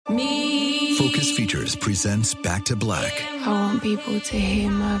Focus Features presents Back to Black. I want people to hear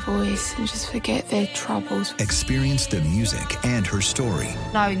my voice and just forget their troubles. Experience the music and her story.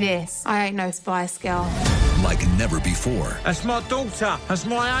 Know this, I ain't no Spice Girl. Like never before. That's my daughter. That's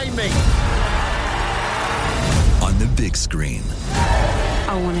my Amy. On the big screen.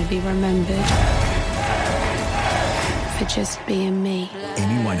 I want to be remembered for just being me.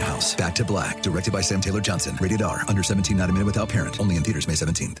 Amy Winehouse, Back to Black, directed by Sam Taylor Johnson. Rated R, under 17, not a minute without parent. Only in theaters May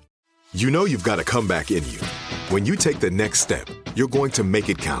 17th. You know you've got a comeback in you. When you take the next step, you're going to make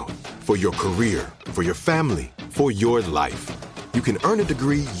it count. For your career, for your family, for your life. You can earn a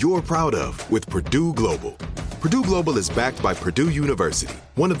degree you're proud of with Purdue Global. Purdue Global is backed by Purdue University,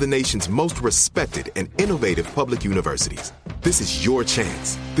 one of the nation's most respected and innovative public universities. This is your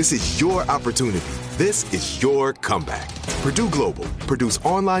chance. This is your opportunity. This is your comeback. Purdue Global, Purdue's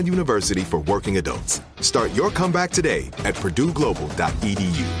online university for working adults. Start your comeback today at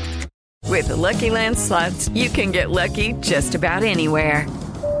purdueglobal.edu. With the Lucky Land Slots, you can get lucky just about anywhere.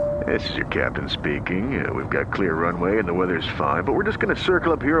 This is your captain speaking. We've got clear runway and the weather's fine, but we're just going to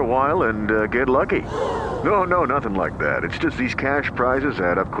circle up here a while and get lucky. No, nothing like that. It's just these cash prizes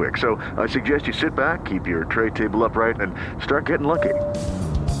add up quick. So I suggest you sit back, keep your tray table upright, and start getting lucky.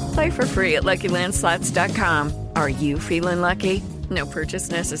 Play for free at LuckyLandSlots.com. Are you feeling lucky? No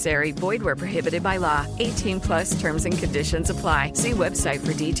purchase necessary. Void where prohibited by law. 18 plus terms and conditions apply. See website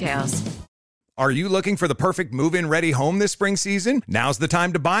for details. Are you looking for the perfect move-in ready home this spring season? Now's the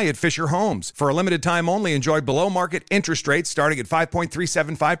time to buy at Fisher Homes. For a limited time only, enjoy below-market interest rates starting at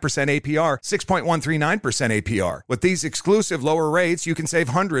 5.375% APR, 6.139% APR. With these exclusive lower rates, you can save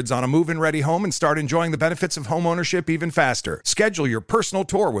hundreds on a move-in ready home and start enjoying the benefits of homeownership even faster. Schedule your personal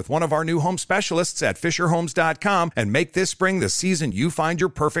tour with one of our new home specialists at FisherHomes.com and make this spring the season you find your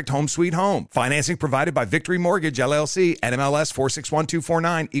perfect home sweet home. Financing provided by Victory Mortgage, LLC, NMLS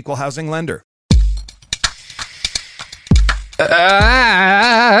 461249, Equal Housing Lender. All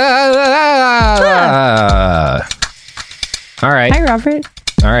right. Hi, Robert.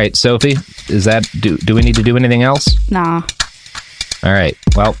 All right, Sophie. Is that do we need to do anything else? Nah. All right.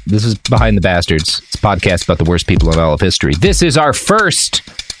 Well, this is Behind the Bastards. It's a podcast about the worst people in all of history. This is our first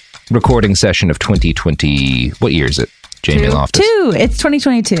recording session of 2020. What year is it, Jamie Loftus? It's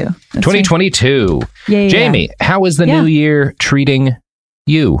 2022. 2022. Yeah. Jamie, how is the new year treating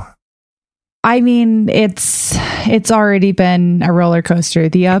you? I mean, it's already been a roller coaster.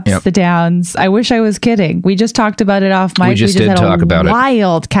 The ups, the downs. I wish I was kidding. We just talked about it off mic. We just had a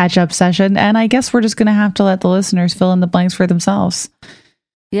wild catch-up session, and I guess we're just going to have to let the listeners fill in the blanks for themselves.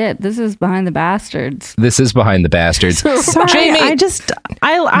 Yeah, this is Behind the Bastards. This is Behind the Bastards. Sorry, Jamie,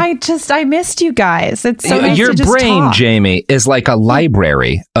 I missed you guys. It's so nice your to just brain, talk. Jamie, is like a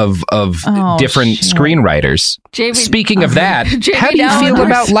library of different screenwriters. Jamie, speaking of that, Jamie, how do you feel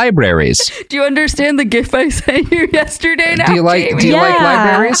about libraries? Do you understand the GIF I sent you yesterday? Now, do you like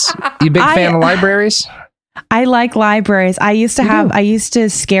libraries? You a big fan of libraries? I like libraries. I used to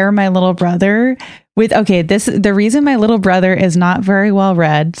scare my little brother with, the reason my little brother is not very well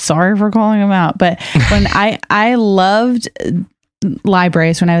read, sorry for calling him out, but when I loved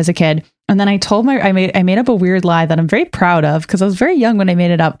libraries when I was a kid. And then I told I made up a weird lie that I'm very proud of because I was very young when I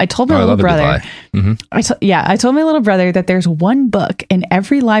made it up. I told my little brother, I told my little brother that there's one book in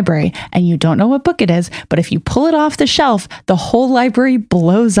every library and you don't know what book it is, but if you pull it off the shelf, the whole library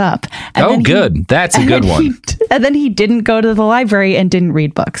blows up. And good. That's a good one. And then he didn't go to the library and didn't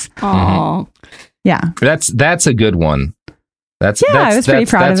read books. Oh, yeah. That's a good one. I was pretty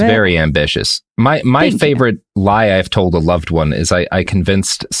proud of it. That's very ambitious. My favorite lie I've told a loved one is I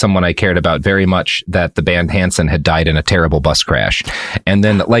convinced someone I cared about very much that the band Hanson had died in a terrible bus crash. And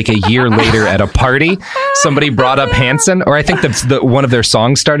then like a year later at a party, somebody brought up Hanson, or I think one of their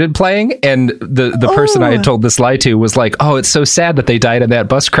songs started playing. And the person I had told this lie to was like, oh, it's so sad that they died in that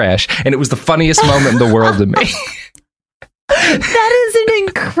bus crash. And it was the funniest moment in the world to me. That is an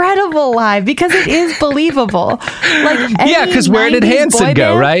incredible lie because it is believable. Because where did Hanson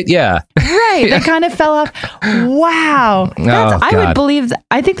go, right? Yeah. Right. They kind of fell off. Wow. I would believe,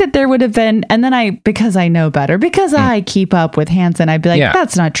 I think that there would have been, and then because I know better, because I keep up with Hanson, I'd be like,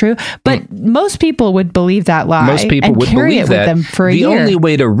 that's not true. But most people would believe that lie. Most people would believe that. With them for a year. The only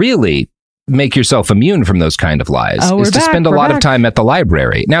way to really make yourself immune from those kind of lies is to spend a lot of time at the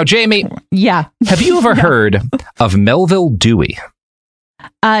library. Now, Jamie, have you ever heard of Melville Dewey?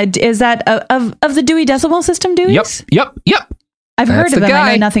 Is that of the Dewey Decimal System Deweys? Yep. I've heard of him.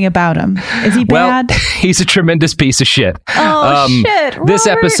 I know nothing about him. Is he bad? Well, he's a tremendous piece of shit. Shit. This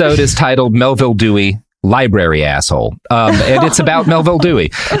episode is titled Melville Dewey, library asshole, and it's about Melville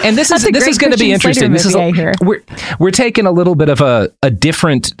Dewey. And this is going to be interesting. This is we're taking a little bit of a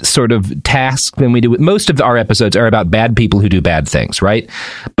different sort of task than we do. Most of our episodes are about bad people who do bad things, right?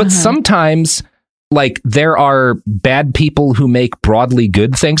 But sometimes, like, there are bad people who make broadly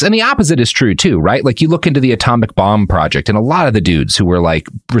good things, and the opposite is true too, right? Like, you look into the atomic bomb project, and a lot of the dudes who were like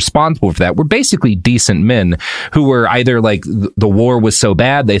responsible for that were basically decent men who were either like the war was so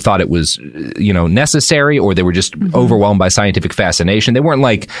bad they thought it was, necessary, or they were just overwhelmed by scientific fascination. They weren't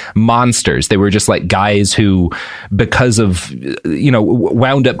like monsters. They were just like guys who, because of,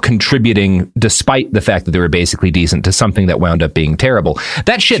 wound up contributing despite the fact that they were basically decent to something that wound up being terrible.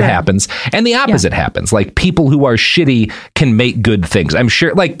 That shit happens, and the opposite happens. Like, people who are shitty can make good things. I'm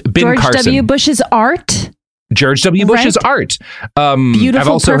sure, like Ben George Carson. W. Bush's art. George W. Bush's art. Beautiful, I've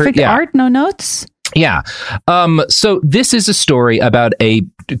also perfect art, no notes. Yeah. So this is a story about a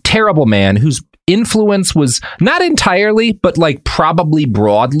terrible man whose influence was not entirely, but like probably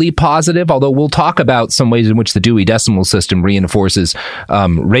broadly positive, although we'll talk about some ways in which the Dewey Decimal System reinforces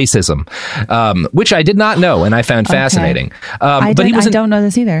racism, which I did not know and I found fascinating. I don't know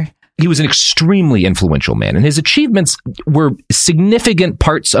this either. He was an extremely influential man, and his achievements were significant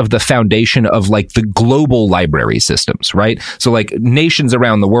parts of the foundation of like the global library systems, right? So like nations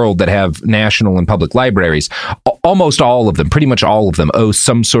around the world that have national and public libraries, almost all of them, pretty much all of them, owe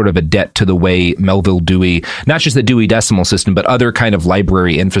some sort of a debt to the way Melville Dewey, not just the Dewey Decimal System, but other kind of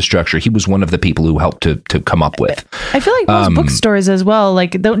library infrastructure, he was one of the people who helped to come up with. I feel like most bookstores as well,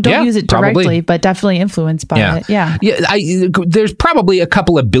 like don't use it directly, probably, but definitely influenced by it. Yeah. There's probably a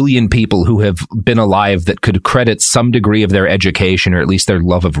couple of billion people who have been alive that could credit some degree of their education, or at least their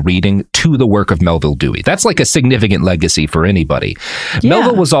love of reading, to the work of Melville Dewey. That's like a significant legacy for anybody. Yeah.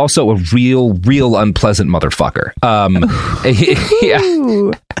 Melville was also a real unpleasant motherfucker.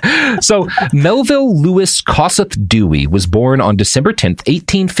 So Melville Lewis Kossuth Dewey was born on December 10th,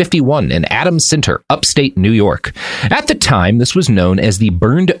 1851 in Adams Center, upstate New York. At the time, this was known as the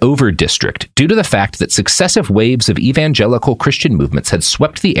Burned Over District, due to the fact that successive waves of evangelical Christian movements had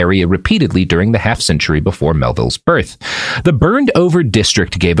swept the area repeatedly during the half-century before Melville's birth. The Burned Over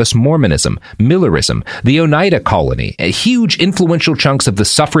District gave us Mormonism, Millerism, the Oneida Colony, huge influential chunks of the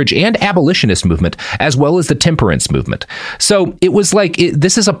suffrage and abolitionist movement, as well as the temperance movement. So it was like,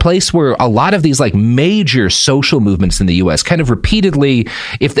 this is a place where a lot of these like major social movements in the U.S. kind of repeatedly,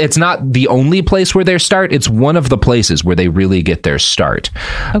 if it's not the only place where they start, it's one of the places where they really get their start.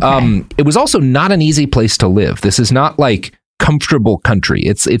 Okay. It was also not an easy place to live. This is not like comfortable country.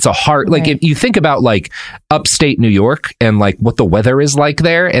 It's a hard, like, if you think about like upstate New York and like what the weather is like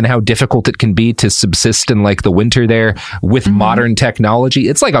there and how difficult it can be to subsist in like the winter there with modern technology,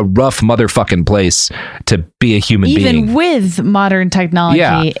 it's like a rough motherfucking place to be a human being. Even with modern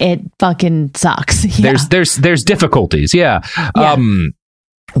technology, it fucking sucks. Yeah. There's difficulties. Yeah.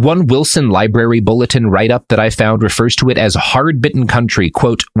 One Wilson Library Bulletin write-up that I found refers to it as hard-bitten country,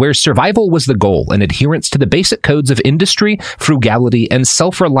 quote, where survival was the goal and adherence to the basic codes of industry, frugality, and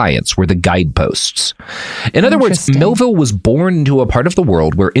self-reliance were the guideposts. In other words, Melville was born into a part of the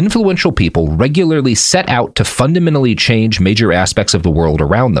world where influential people regularly set out to fundamentally change major aspects of the world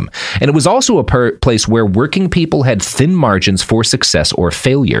around them. And it was also a place where working people had thin margins for success or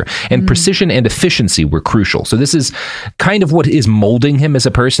failure, and precision and efficiency were crucial. So this is kind of what is molding him as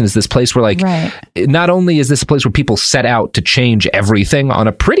a person, is this place where, like, not only is this a place where people set out to change everything on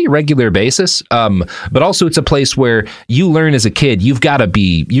a pretty regular basis, but also it's a place where you learn as a kid, your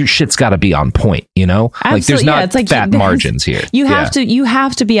shit's got to be on point, you know? Absolutely. Like, there's not fat margins here. You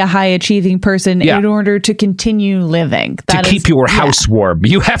have to be a high achieving person in order to continue living. To keep your house warm,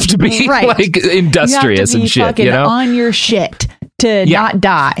 you have to be like industrious and shit, you know? On your shit to not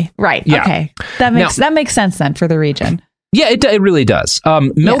die. Right. Yeah. Okay. That makes sense then for the region. Yeah, it really does.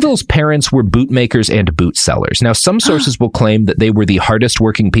 Melville's parents were bootmakers and boot sellers. Now, some sources will claim that they were the hardest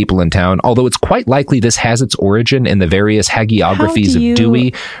working people in town, although it's quite likely this has its origin in the various hagiographies of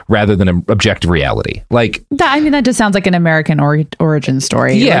Dewey rather than an objective reality. Like, that just sounds like an American origin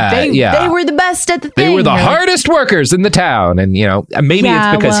story. Yeah, they were the best at the thing. They were the hardest workers in the town. And, you know, maybe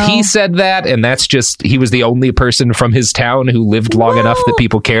it's because he said that, and that's just, he was the only person from his town who lived long enough that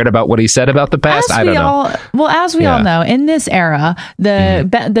people cared about what he said about the past. I don't know. Well, as we all know, in this era,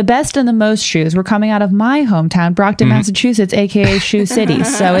 the best and the most shoes were coming out of my hometown, Brockton, Massachusetts, aka Shoe City.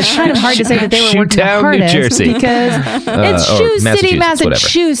 So it's kind of hard to say that they were working the hardest, New Jersey, because it's Shoe City,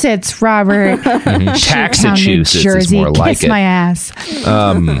 Massachusetts, Robert. Taxachusetts is more like Kiss my ass.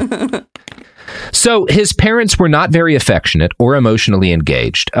 So his parents were not very affectionate or emotionally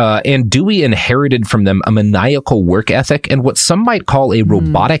engaged, and Dewey inherited from them a maniacal work ethic and what some might call a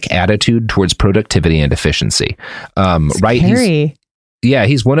robotic attitude towards productivity and efficiency. Right?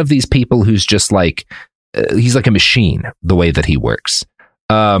 He's one of these people who's just like, he's like a machine, the way that he works.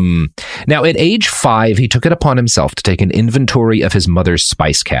 Now, at age 5, he took it upon himself to take an inventory of his mother's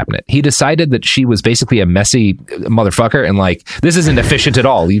spice cabinet. He decided that she was basically a messy motherfucker and like, this isn't efficient at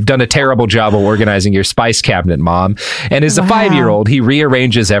all. You've done a terrible job of organizing your spice cabinet, Mom. And as a 5-year-old, he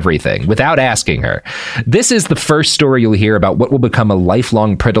rearranges everything without asking her. This is the first story you'll hear about what will become a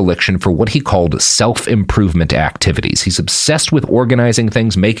lifelong predilection for what he called self-improvement activities. He's obsessed with organizing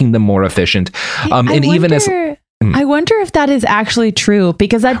things, making them more efficient. I wonder if that is actually true,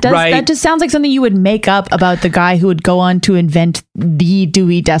 because that just sounds like something you would make up about the guy who would go on to invent the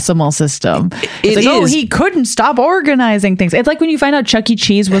Dewey Decimal System. It's like, he couldn't stop organizing things. It's like when you find out Chuck E.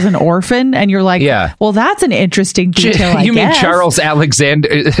 Cheese was an orphan and you're like, well, that's an interesting detail. You mean Charles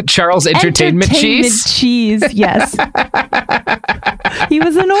Entertainment Cheese? Yes. He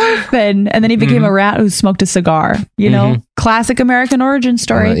was an orphan and then he became a rat who smoked a cigar, you know, classic American origin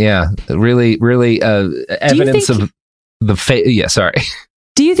story. Really evidence of the sorry.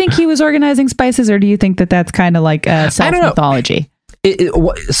 Do you think he was organizing spices, or do you think that that's kind of like self-mythology?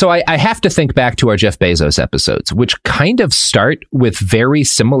 So I have to think back to our Jeff Bezos episodes, which kind of start with very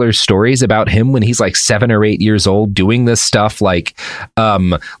similar stories about him when he's like 7 or 8 years old, doing this stuff like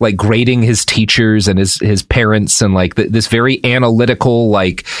grading his teachers and his parents, and like this very analytical,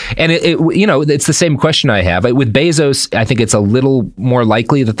 like, and it's the same question I have with Bezos. I think it's a little more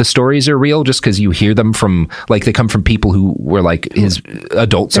likely that the stories are real, just because you hear them from, like, they come from people who were like his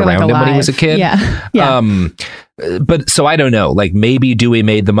adults around him when he was a kid. But so I don't know, like maybe Dewey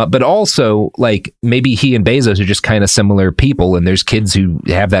made them up, but also like maybe he and Bezos are just kind of similar people, and there's kids who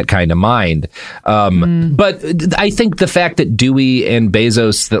have that kind of mind. But I think the fact that Dewey and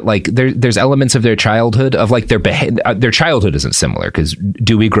Bezos, that like there's elements of their childhood of like their childhood isn't similar, because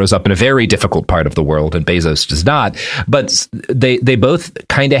Dewey grows up in a very difficult part of the world and Bezos does not. But they both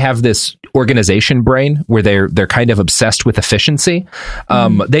kind of have this organization brain where they're kind of obsessed with efficiency.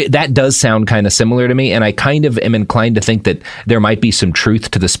 That does sound kind of similar to me, and I kind of am inclined to think that there might be some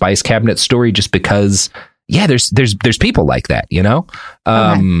truth to the spice cabinet story, just because there's people like that, you know.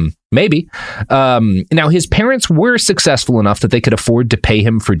 Maybe. Now, his parents were successful enough that they could afford to pay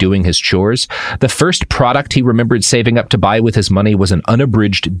him for doing his chores. The first product he remembered saving up to buy with his money was an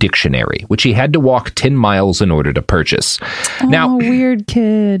unabridged dictionary, which he had to walk 10 miles in order to purchase. Now, weird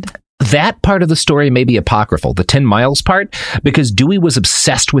kid. That part of the story may be apocryphal, the 10 miles part, because Dewey was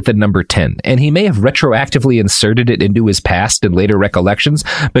obsessed with the number 10, and he may have retroactively inserted it into his past and later recollections,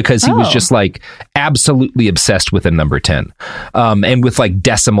 because he was just like absolutely obsessed with the number 10, and with like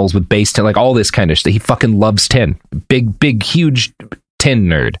decimals, with base 10, like all this kind of stuff. He fucking loves 10. Big, huge 10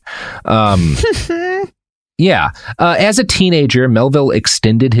 nerd. As a teenager, Melville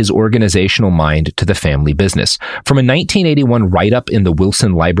extended his organizational mind to the family business. From a 1981 write-up in the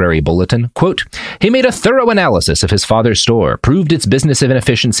Wilson Library Bulletin, quote, he made a thorough analysis of his father's store, proved its business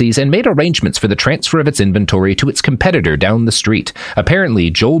inefficiencies, and made arrangements for the transfer of its inventory to its competitor down the street.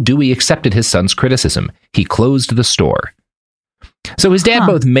 Apparently, Joel Dewey accepted his son's criticism. He closed the store. So his dad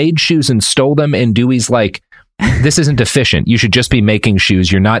both made shoes and stole them, and Dewey's like, this isn't efficient. You should just be making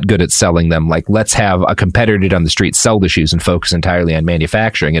shoes. You're not good at selling them. Like, let's have a competitor down the street sell the shoes and focus entirely on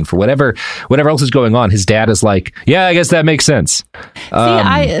manufacturing. And for whatever else is going on, his dad is like, yeah, I guess that makes sense.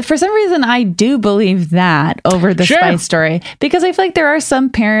 For some reason, I do believe that over the spice story, because I feel like there are some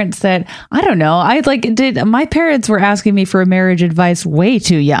parents that, I don't know, my parents were asking me for marriage advice way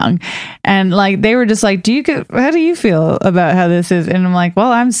too young. And like, they were just like, how do you feel about how this is? And I'm like,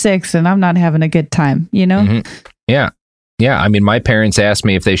 well, I'm 6 and I'm not having a good time, you know? Mm-hmm. Yeah. I mean, my parents asked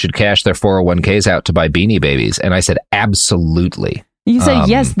me if they should cash their 401ks out to buy Beanie Babies, and I said, absolutely. You said,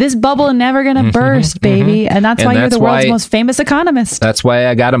 yes, this bubble never going to burst, baby. And that's why you're the world's most famous economist. That's why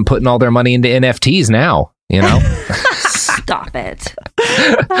I got them putting all their money into NFTs now, you know? Stop it.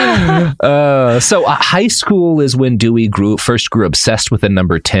 So high school is when Dewey first grew obsessed with the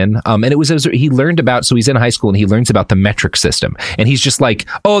number 10. And it was as he learned about, so he's in high school and he learns about the metric system. And he's just like,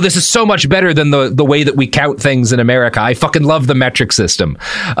 oh, this is so much better than the way that we count things in America. I fucking love the metric system.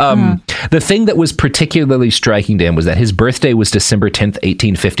 The thing that was particularly striking to him was that his birthday was December 10th,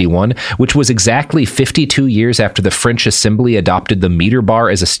 1851, which was exactly 52 years after the French Assembly adopted the meter bar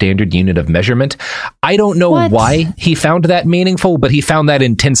as a standard unit of measurement. I don't know why he found that meaningful, but he found that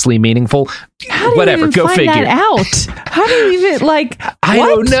intensely meaningful. How do whatever, you go find figure. that out? How do you even I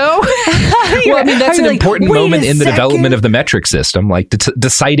don't know. Well, I mean, that's an important moment in the development of the metric system, like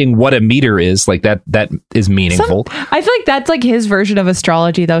deciding what a meter is. Like that is meaningful. I feel like that's like his version of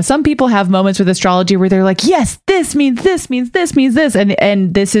astrology, though. Some people have moments with astrology where they're like, yes, this means this means this means this,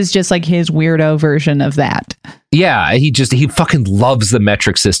 and this is just like his weirdo version of that. Yeah, he fucking loves the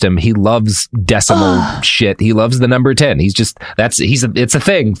metric system. He loves decimal shit. He loves the number 10. It's a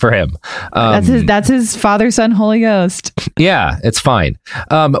thing for him. That's his Father, Son, Holy Ghost. Yeah, it's fine.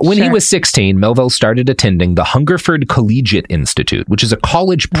 When he was 16, Melville started attending the Hungerford Collegiate Institute, which is a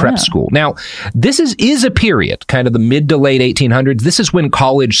college prep school. Now, this is a period, kind of the mid to late 1800s. This is when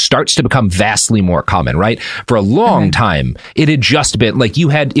college starts to become vastly more common, right? For a long time, it had just been like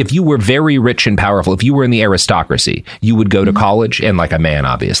if you were very rich and powerful, if you were in the aristocracy, you would go to college, and like a man,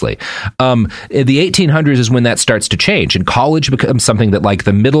 obviously. The 1800s is when that starts to change, and college becomes something that like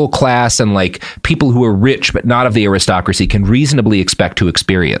the middle class and like people who are rich but not of the aristocracy can reasonably expect to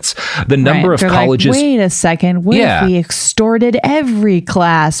experience. The number of colleges. Like, wait a second. What if we extorted every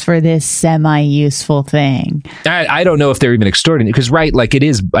class for this semi-useful thing? I don't know if they're even extorting it because, right, like it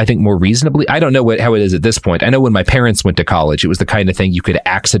is, I think, more reasonably. I don't know how it is at this point. I know when my parents went to college, it was the kind of thing you could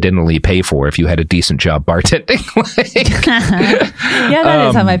accidentally pay for if you had a decent job bartending. Yeah, that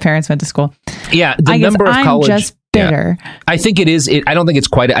is how my parents went to school. Yeah, the number of college. Just bitter. Yeah. I think it is. I don't think it's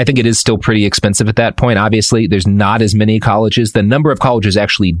quite. I think it is still pretty expensive at that point. Obviously, there's not as many colleges. The number of colleges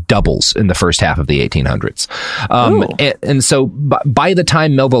actually doubles in the first half of the 1800s. And so by the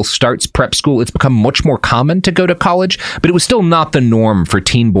time Melville starts prep school, it's become much more common to go to college, but it was still not the norm for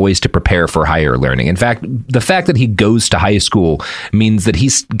teen boys to prepare for higher learning. In fact, the fact that he goes to high school means that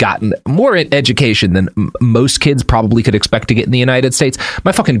he's gotten more education than most kids probably could expect to get in the United States.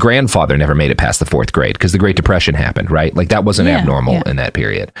 My fucking grandfather never made it past the 4th grade because the Great Depression happened, right? Like that wasn't abnormal in that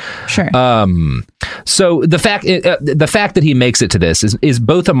period. Sure. So the fact that he makes it to this is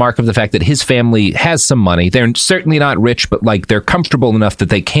both a mark of the fact that his family has some money. They're certainly not rich, but like they're comfortable enough that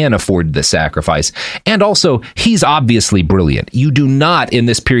they can afford the sacrifice. And also, he's obviously brilliant. You do not, in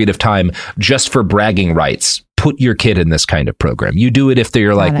this period of time, just for bragging rights, put your kid in this kind of program. You do it if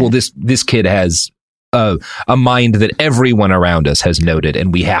they're like, well, this kid has a mind that everyone around us has noted,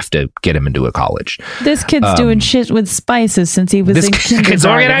 and we have to get him into a college. This kid's doing shit with spices since he was in kindergarten. Kid's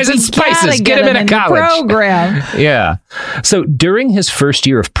organizing spices. Get him in a college program. Yeah. So during his first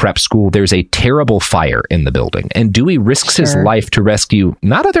year of prep school, there's a terrible fire in the building, and Dewey risks his life to rescue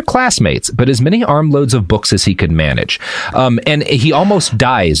not other classmates, but as many armloads of books as he could manage. And he almost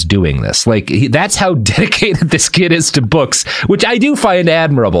dies doing this. Like that's how dedicated this kid is to books, which I do find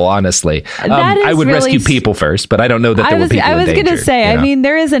admirable, honestly. I would rescue people first, but I don't know that there were people in danger. I was going to say, I mean,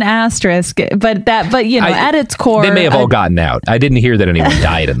 there is an asterisk, but you know, at its core, they may have all gotten out. I didn't hear that anyone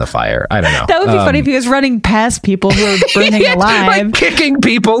died in the fire. I don't know. That would be funny if he was running past people who were burning alive, like kicking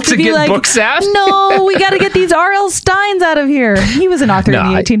people to get books out. No, we got to get these R.L. Steins out of here. He was an author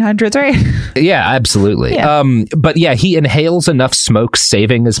in the 1800s, right? Yeah, absolutely. Yeah. But yeah, he inhales enough smoke,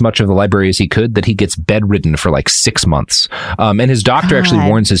 saving as much of the library as he could, that he gets bedridden for like 6 months. And his doctor actually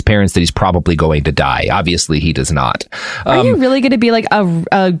warns his parents that he's probably going to die. Obviously, he does not. Are you really going to be like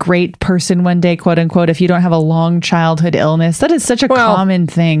a great person one day, quote unquote, if you don't have a long childhood illness? That is such a common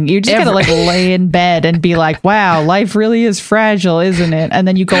thing. You just got to like lay in bed and be like, wow, life really is fragile, isn't it? And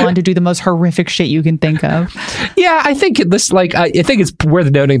then you go on to do the most horrific shit you can think of. Yeah, I think this, like, I think it's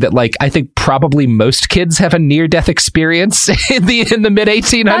worth noting that, like, I think probably most kids have a near-death experience in the mid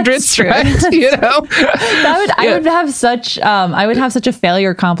 1800s, right? You know, I would have such a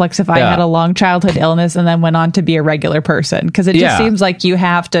failure complex if I had a long childhood illness and then went on to be a regular person, because it just seems like you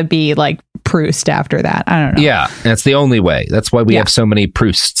have to be like Proust after that. I don't know. Yeah, that's the only way. That's why we have so many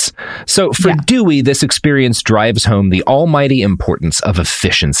Prousts. So for Dewey, this experience drives home the almighty importance of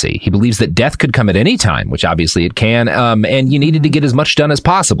efficiency. He believes that death could come at any time, which obviously it can, and you needed to get as much done as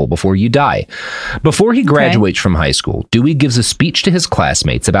possible before you die. Before he graduates from high school, Dewey gives a speech to his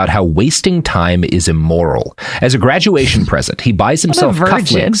classmates about how wasting time is immoral. As a graduation present, he buys himself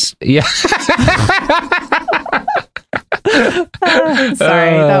cufflinks. Yeah.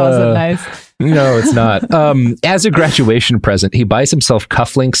 Sorry, that wasn't nice. No, it's not. As a graduation present, he buys himself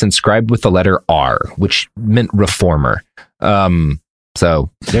cufflinks inscribed with the letter R, which meant reformer. So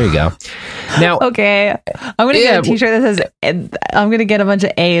there you go. Now, okay, I'm gonna get a T-shirt that says I'm gonna get a bunch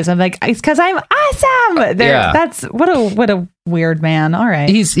of A's. I'm like, it's because I'm awesome. That's what a weird man. All right,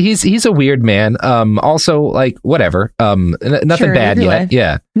 he's a weird man. Also, like whatever. Nothing bad yet. Life.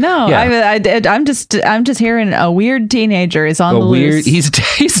 Yeah. No, yeah. I'm just hearing a weird teenager is on the loose. He's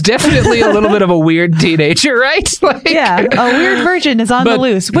definitely a little bit of a weird teenager, right? Like, yeah, a weird virgin is on the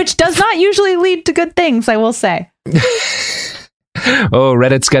loose, which does not usually lead to good things. I will say. Oh,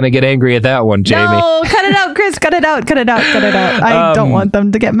 Reddit's going to get angry at that one, Jamie. No, cut it out, Chris. Cut it out. I don't want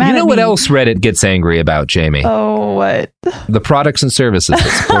them to get mad at me. You know what else Reddit gets angry about, Jamie? Oh, what? The products and services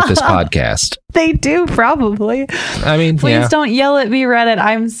that support this podcast. They do, probably. I mean, please don't yell at me, Reddit.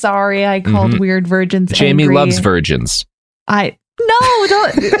 I'm sorry I called weird virgins Jamie angry. Loves virgins. No,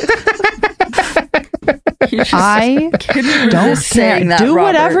 don't. I don't say that. Do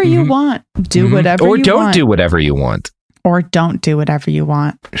whatever you want. Do whatever you want. Or don't do whatever you want. Or don't do whatever you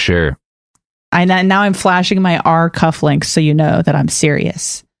want. Sure. Now I'm flashing my R cufflinks so you know that I'm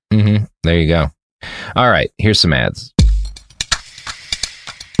serious. Mm-hmm. There you go. All right, here's some ads.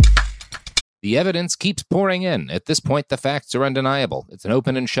 The evidence keeps pouring in. At this point, the facts are undeniable. It's an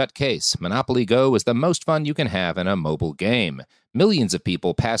open and shut case. Monopoly Go is the most fun you can have in a mobile game. Millions of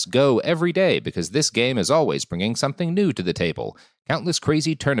people pass Go every day because this game is always bringing something new to the table. Countless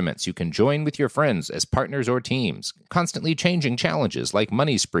crazy tournaments you can join with your friends as partners or teams. Constantly changing challenges like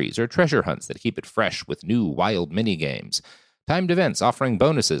money sprees or treasure hunts that keep it fresh with new wild mini-games. Timed events offering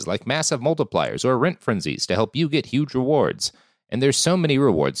bonuses like massive multipliers or rent frenzies to help you get huge rewards. And there's so many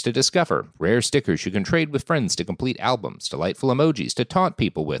rewards to discover. Rare stickers you can trade with friends to complete albums, delightful emojis to taunt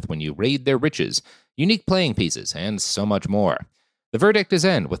people with when you raid their riches, unique playing pieces, and so much more. The verdict is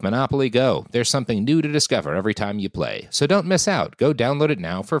in with Monopoly Go. There's something new to discover every time you play. So don't miss out. Go download it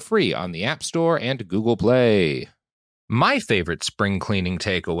now for free on the App Store and Google Play. My favorite spring cleaning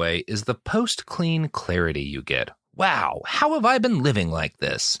takeaway is the post-clean clarity you get. Wow, how have I been living like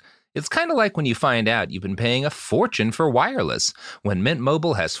this? It's kind of like when you find out you've been paying a fortune for wireless, when Mint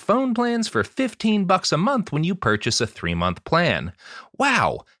Mobile has phone plans for $15 a month when you purchase a 3-month plan.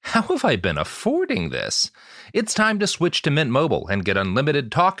 Wow, how have I been affording this? It's time to switch to Mint Mobile and get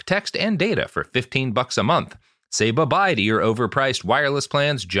unlimited talk, text, and data for $15 a month. Say bye-bye to your overpriced wireless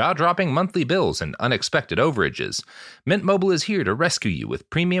plans, jaw-dropping monthly bills, and unexpected overages. Mint Mobile is here to rescue you with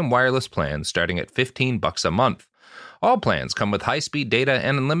premium wireless plans starting at $15 a month. All plans come with high-speed data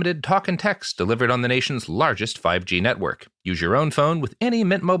and unlimited talk and text delivered on the nation's largest 5G network. Use your own phone with any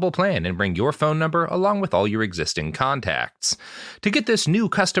Mint Mobile plan and bring your phone number along with all your existing contacts. To get this new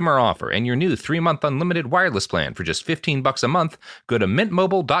customer offer and your new 3-month unlimited wireless plan for just $15 a month, go to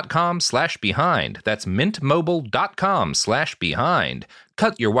mintmobile.com/behind. That's mintmobile.com/behind.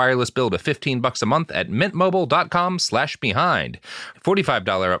 Cut your wireless bill to $15 a month at mintmobile.com/behind.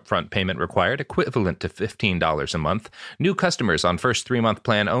 $45 upfront payment required, equivalent to $15 a month. New customers on first 3-month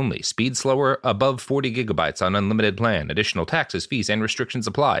plan only. Speed slower, above 40 gigabytes on unlimited plan. Additional taxes, fees, and restrictions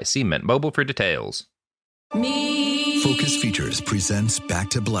apply. See Mint Mobile for details. Focus Features presents Back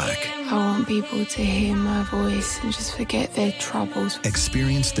to Black. I want people to hear my voice and just forget their troubles.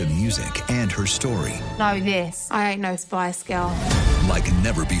 Experience the music and her story. Know this. I ain't no Spice Girl. Like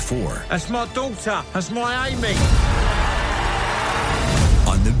never before. That's my daughter. That's my Amy.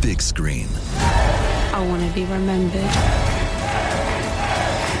 On the big screen. I want to be remembered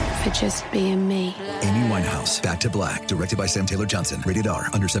for just being me. Amy Winehouse, Back to Black, directed by Sam Taylor Johnson. Rated R,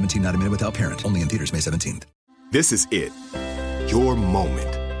 under 17, not a minute without parent. Only in theaters May 17th. This is it. Your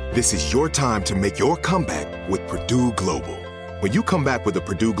moment. This is your time to make your comeback with Purdue Global. When you come back with a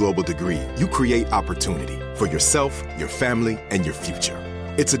Purdue Global degree, you create opportunity for yourself, your family, and your future.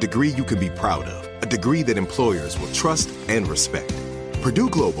 It's a degree you can be proud of, a degree that employers will trust and respect. Purdue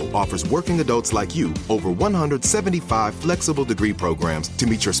Global offers working adults like you over 175 flexible degree programs to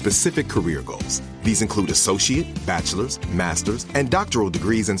meet your specific career goals. These include associate, bachelor's, master's, and doctoral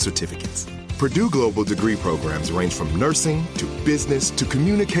degrees and certificates. Purdue Global degree programs range from nursing to business to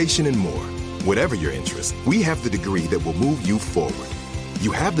communication and more. Whatever your interest, we have the degree that will move you forward.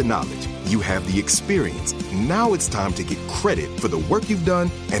 You have the knowledge, you have the experience. Now it's time to get credit for the work you've done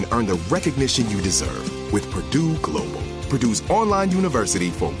and earn the recognition you deserve with Purdue Global, Purdue's online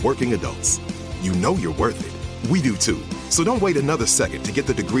university for working adults. You know you're worth it. We do too. So don't wait another second to get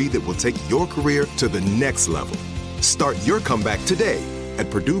the degree that will take your career to the next level. Start your comeback today at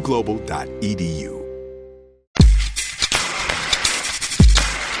purdueglobal.edu.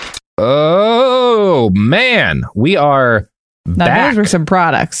 Oh, man. We are Those were some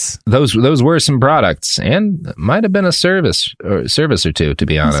products. Those were some products, and might have been a service or two, to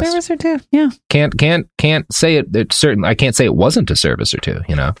be honest. A service or two, yeah. Can't say it. It's certain. I can't say it wasn't a service or two.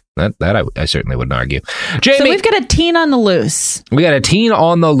 You know that I certainly wouldn't argue. Jamie, so we've got a teen on the loose. We got a teen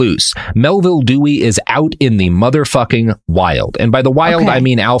on the loose. Melville Dewey is out in the motherfucking wild, and by the wild I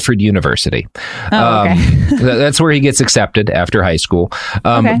mean Alfred University. That's where he gets accepted after high school.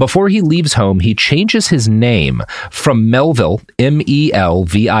 Before he leaves home, he changes his name from Melville,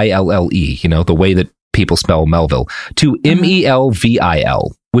 Melville, you know, the way that people spell Melville, to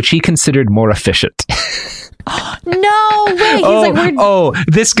Melville, which he considered more efficient. No way.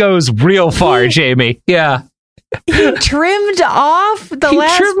 This goes real far, Jamie. Yeah. He trimmed off the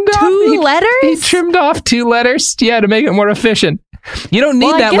last two letters? He trimmed off 2 letters, to make it more efficient. You don't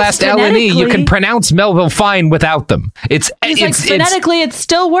need that last L and E. You can pronounce Melville fine without them. Phonetically, it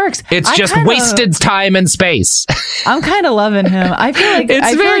still works. It's just wasted time and space. I'm kind of loving him. I feel like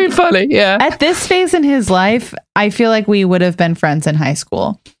it's very funny. Yeah. At this phase in his life, I feel like we would have been friends in high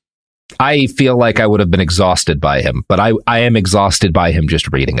school. I feel like I would have been exhausted by him, but I am exhausted by him just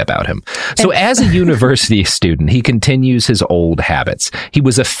reading about him. So as a university student, he continues his old habits. He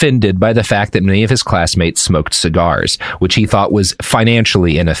was offended by the fact that many of his classmates smoked cigars, which he thought was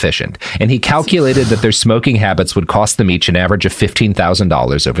financially inefficient. And he calculated that their smoking habits would cost them each an average of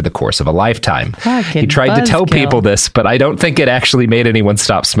 $15,000 over the course of a lifetime. He tried to tell people this, but I don't think it actually made anyone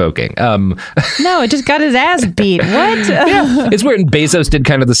stop smoking. No, it just got his ass beat. What? Yeah, it's weird. And Bezos did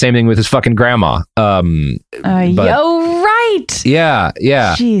kind of the same thing with his fucking grandma. Right.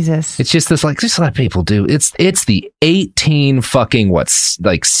 Yeah. Jesus. It's just this, just let people do. It's the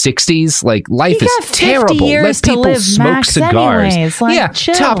 60s. Like, life is terrible. Let people smoke cigars. Anyways.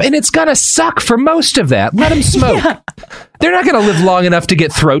 Chill. Top, and it's gonna suck for most of that. Let them smoke. Yeah. They're not going to live long enough to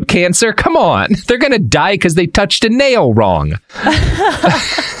get throat cancer. Come on. They're going to die because they touched a nail wrong.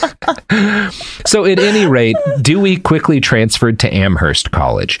 So at any rate, Dewey quickly transferred to Amherst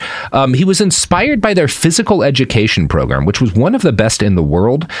College. He was inspired by their physical education program, which was one of the best in the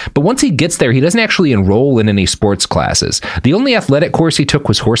world. But once he gets there, he doesn't actually enroll in any sports classes. The only athletic course he took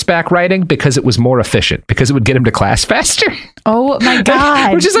was horseback riding because it was more efficient, because it would get him to class faster. Oh my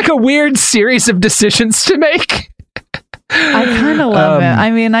God. Which is like a weird series of decisions to make. I kind of love it.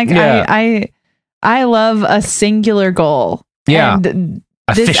 I mean, I love a singular goal. Yeah. And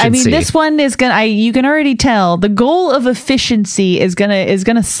efficiency. This one is gonna. You can already tell the goal of efficiency is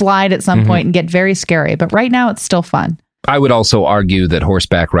gonna slide at some point and get very scary. But right now, it's still fun. I would also argue that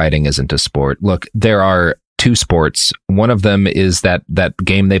horseback riding isn't a sport. Look, there are 2 sports. One of them is that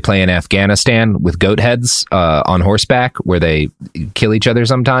game they play in Afghanistan with goat heads on horseback, where they kill each other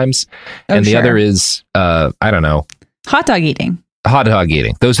sometimes, and the other is I don't know. Hot dog eating.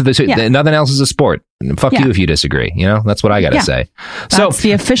 Those are the 2. Yeah. Nothing else is a sport. Fuck you if you disagree. You know, that's what I got to say. That's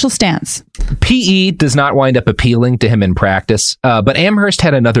the official stance. PE does not wind up appealing to him in practice, but Amherst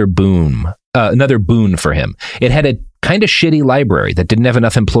had another boon for him. It had a kind of shitty library that didn't have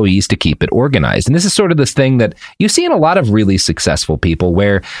enough employees to keep it organized. And this is sort of this thing that you see in a lot of really successful people,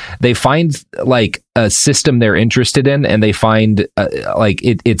 where they find like a system they're interested in, and they find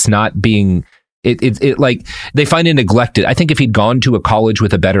it's not being... It like they find it neglected. I think if he'd gone to a college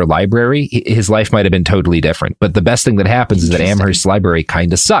with a better library, his life might have been totally different. But the best thing that happens is that Amherst's library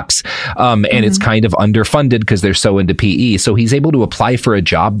kind of sucks. And it's kind of underfunded because they're so into PE. So he's able to apply for a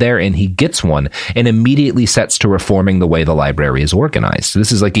job there, and he gets one, and immediately sets to reforming the way the library is organized. So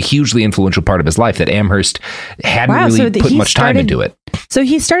this is like a hugely influential part of his life that Amherst hadn't really put much time into it. So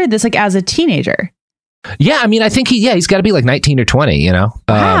he started this like as a teenager. Yeah, I mean, I think he's got to be like 19 or 20, you know,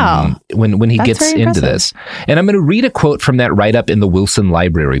 when he gets into this. And I'm going to read a quote from that write-up in the Wilson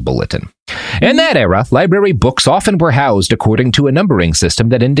Library Bulletin. In that era, library books often were housed according to a numbering system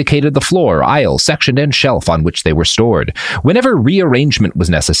that indicated the floor, aisle, section, and shelf on which they were stored. Whenever rearrangement was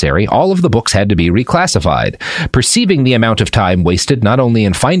necessary, all of the books had to be reclassified. Perceiving the amount of time wasted not only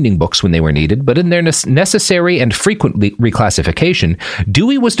in finding books when they were needed, but in their necessary and frequent reclassification,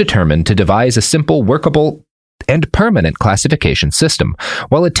 Dewey was determined to devise a simple, workable, and permanent classification system.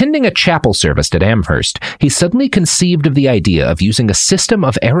 While attending a chapel service at Amherst, he suddenly conceived of the idea of using a system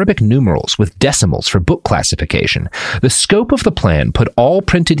of Arabic numerals with decimals for book classification. The scope of the plan put all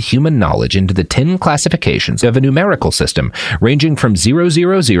printed human knowledge into the 10 classifications of a numerical system, ranging from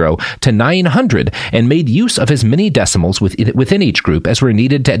 000 to 900, and made use of as many decimals within each group as were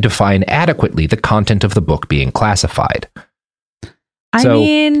needed to define adequately the content of the book being classified. So,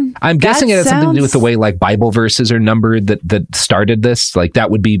 I'm guessing it has something to do with the way like Bible verses are numbered that started this. Like that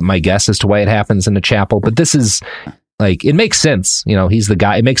would be my guess as to why it happens in a chapel. But this is Like, it makes sense. You know, he's the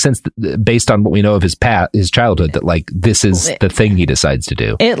guy. It makes sense based on what we know of his childhood, that like this is the thing he decides to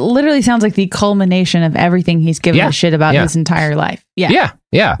do. It literally sounds like the culmination of everything he's given a shit about his entire life. Yeah.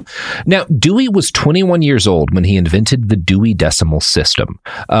 Now, Dewey was 21 years old when he invented the Dewey Decimal System.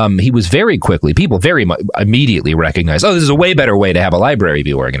 He was people very immediately recognized, this is a way better way to have a library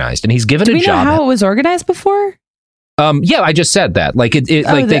be organized. And he's given a job. Do we know how it was organized before? I just said that. Like they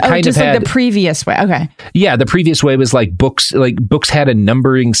kind of had the previous way. Okay. Yeah, the previous way was like books had a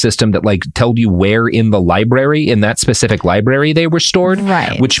numbering system that like told you where in the library, in that specific library, they were stored.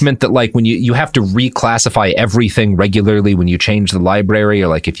 Right. Which meant that like when you have to reclassify everything regularly when you change the library, or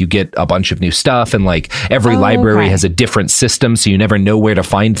like if you get a bunch of new stuff, and like every library has a different system, so you never know where to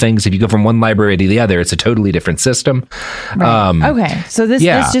find things. If you go from one library to the other, it's a totally different system. Right. Okay. So this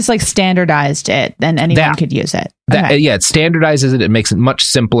just like standardized it, and anyone could use it. It standardizes it. It makes it much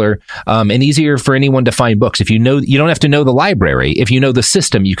simpler and easier for anyone to find books. If you don't have to know the library. If you know the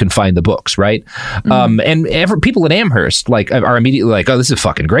system, you can find the books, right? And people at Amherst like are immediately like, oh, this is a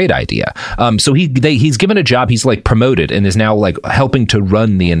fucking great idea. So he's given a job. He's like promoted and is now like helping to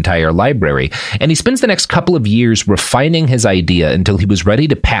run the entire library. And he spends the next couple of years refining his idea until he was ready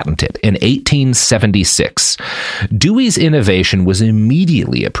to patent it in 1876. Dewey's innovation was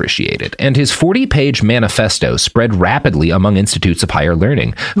immediately appreciated, and his 40-page manifesto spread rapidly among institutes of higher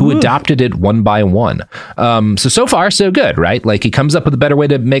learning, who adopted it one by one. So far, so good, right? Like, he comes up with a better way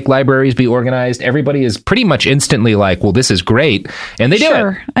to make libraries be organized. Everybody is pretty much instantly like, well, this is great. And they do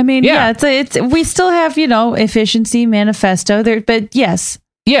it. I mean, it's we still have, efficiency manifesto there, but yes.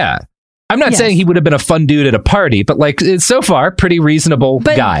 Yeah. I'm not saying he would have been a fun dude at a party, but like, it's so far pretty reasonable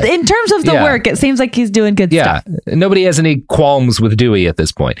guy. In terms of the work, it seems like he's doing good stuff. Yeah. Nobody has any qualms with Dewey at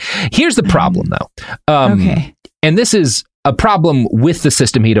this point. Here's the problem, though. Okay. And this is a problem with the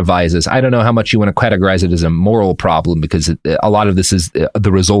system he devises. I don't know how much you want to categorize it as a moral problem, because a lot of this is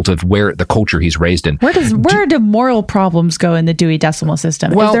the result of the culture he's raised in. Where do moral problems go in the Dewey Decimal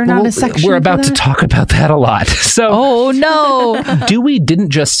System? Well, is there not a section? We're about to talk about that a lot. So, oh no! Dewey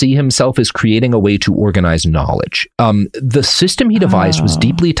didn't just see himself as creating a way to organize knowledge. The system he devised was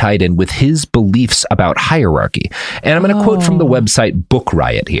deeply tied in with his beliefs about hierarchy. And I'm going to quote from the website Book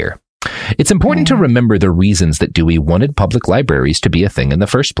Riot here. It's important to remember the reasons that Dewey wanted public libraries to be a thing in the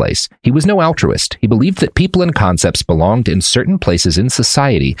first place. He was no altruist. He believed that people and concepts belonged in certain places in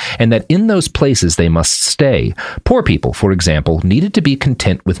society, and that in those places they must stay. Poor people, for example, needed to be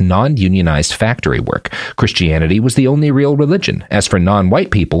content with non-unionized factory work. Christianity was the only real religion. As for non-white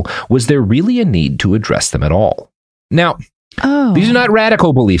people, was there really a need to address them at all? Now, these are not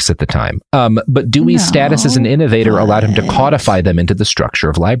radical beliefs at the time, but Dewey's status as an innovator allowed him to codify them into the structure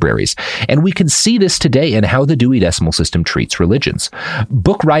of libraries. And we can see this today in how the Dewey Decimal System treats religions.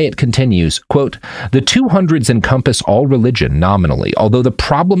 Book Riot continues, quote, "The 200s encompass all religion nominally, although the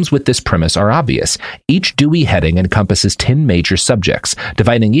problems with this premise are obvious. Each Dewey heading encompasses 10 major subjects,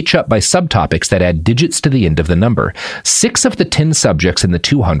 dividing each up by subtopics that add digits to the end of the number. 6 of the 10 subjects in the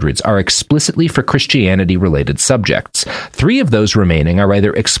 200s are explicitly for Christianity-related subjects. 3 of those remaining are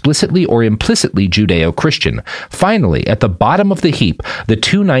either explicitly or implicitly Judeo-Christian. Finally, at the bottom of the heap, the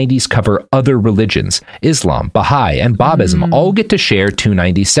 290s cover other religions. Islam, Baha'i, and Babism all get to share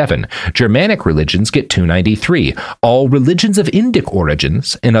 297. Germanic religions get 293. All religions of Indic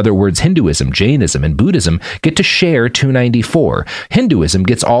origins, in other words, Hinduism, Jainism, and Buddhism, get to share 294. Hinduism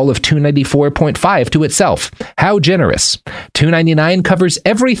gets all of 294.5 to itself. How generous. 299 covers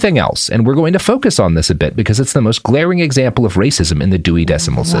everything else, and we're going to focus on this a bit because it's the most glaring example of racism in the Dewey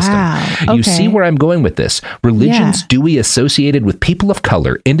Decimal System. You see where I'm going with this. Religions Dewey associated with people of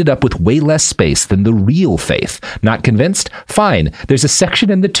color ended up with way less space than the real faith. Not convinced? Fine. There's a section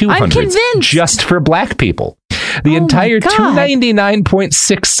in the 200s just for black people. The entire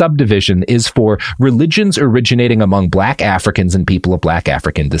 299.6 subdivision is for religions originating among black Africans and people of black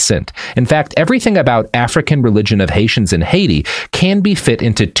African descent. In fact, everything about African religion of Haitians in Haiti can be fit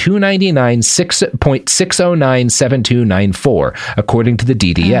into 299.6097294, according to the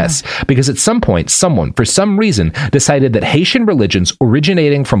DDS, because at some point, someone, for some reason, decided that Haitian religions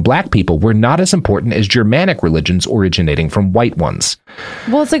originating from black people were not as important as Germanic religions originating from white ones.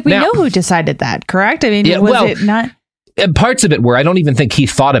 Well, it's like we know who decided that, correct? I mean, it not... Parts of it where I don't even think he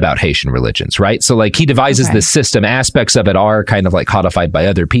thought about Haitian religions, right? So like he devises this system, aspects of it are kind of like codified by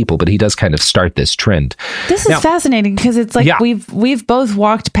other people, but he does kind of start this trend. This is fascinating because it's like we've both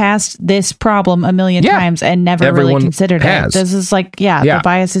walked past this problem a million times and never really considered it. This is like, the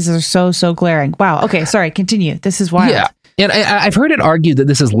biases are so glaring. Wow. Okay. Sorry. Continue. This is wild. Yeah. And I've heard it argued that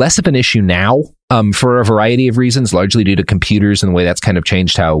this is less of an issue now for a variety of reasons, largely due to computers and the way that's kind of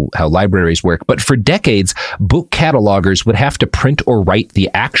changed how libraries work. But for decades, book catalogers would have to print or write the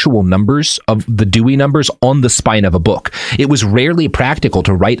actual numbers of the Dewey numbers on the spine of a book. It was rarely practical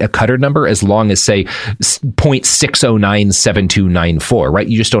to write a Cutter number as long as, say, 0.6097294, right?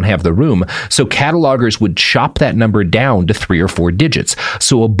 You just don't have the room. So catalogers would chop that number down to 3 or 4 digits.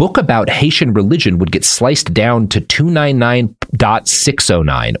 So a book about Haitian religion would get sliced down to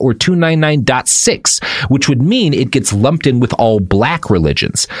 299.609 or 299.6, which would mean it gets lumped in with all black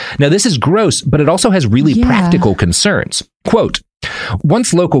religions. Now, this is gross, but it also has really practical concerns. Quote,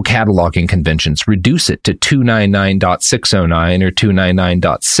 once local cataloging conventions reduce it to 299.609 or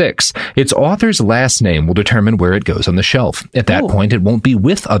 299.6, its author's last name will determine where it goes on the shelf. At that point, it won't be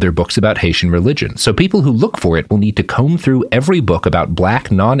with other books about Haitian religion. So people who look for it will need to comb through every book about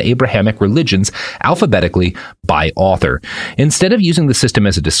black non-Abrahamic religions alphabetically by author. Instead of using the system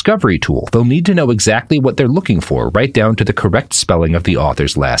as a discovery tool, they'll need to know exactly what they're looking for, right down to the correct spelling of the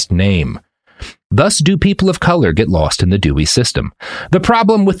author's last name. Thus do people of color get lost in the Dewey system. The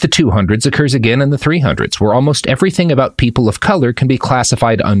problem with the 200s occurs again in the 300s, where almost everything about people of color can be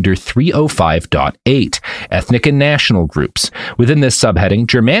classified under 305.8, ethnic and national groups. Within this subheading,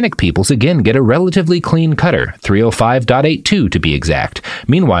 Germanic peoples again get a relatively clean cutter, 305.82 to be exact.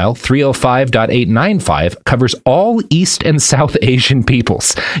 Meanwhile, 305.895 covers all East and South Asian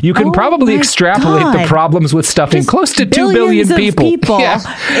peoples. You can probably extrapolate the problems with stuffing close to 2 billion people.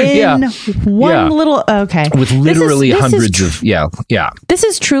 Little with literally hundreds of This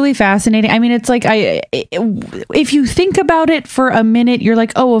is truly fascinating. I mean, it's like if you think about it for a minute, you're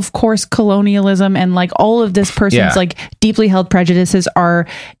like, oh, of course, colonialism and like all of this person's like deeply held prejudices are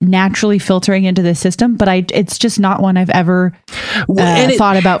naturally filtering into the system. But it's just not one I've ever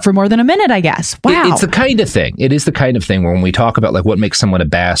thought about for more than a minute, I guess. Wow, it's the kind of thing. It is the kind of thing where when we talk about like what makes someone a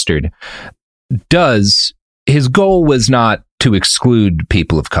bastard, his goal was not to exclude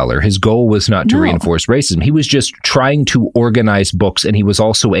people of color. His goal was not to reinforce racism. He was just trying to organize books, and he was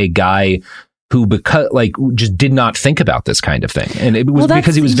also a guy who just did not think about this kind of thing. And it was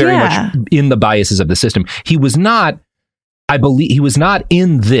because he was very much in the biases of the system. He was not, I believe, he was not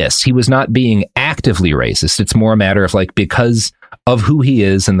in this. He was not being actively racist. It's more a matter of like, because of who he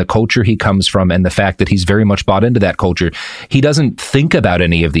is and the culture he comes from and the fact that he's very much bought into that culture, he doesn't think about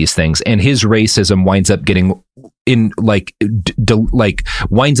any of these things. And his racism winds up getting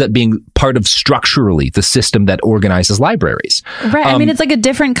winds up being part of structurally the system that organizes libraries. Right. I mean, it's like a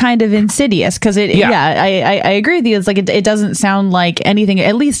different kind of insidious because I agree with you. It's like it doesn't sound like anything,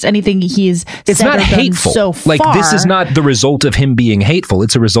 at least anything it's not hateful. So far. Like this is not the result of him being hateful.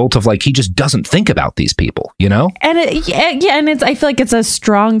 It's a result of like he just doesn't think about these people, you know? And and I feel like it's a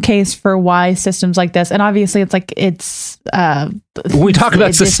strong case for why systems like this, and obviously it's like when we talk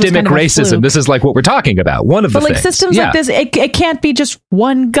about systemic racism, this is like what we're talking about. One of the things. Systems like this, it can't be just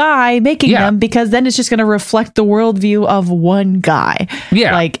one guy making them, because then it's just going to reflect the worldview of one guy.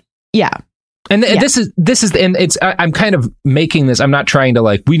 And this is, and it's, I'm kind of making this, I'm not trying to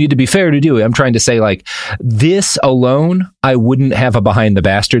like, we need to be fair to Dewey. I'm trying to say like, this alone, I wouldn't have a Behind the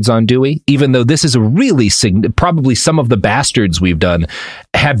Bastards on Dewey, even though this is a really, probably some of the bastards we've done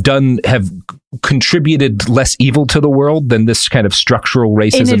have contributed less evil to the world than this kind of structural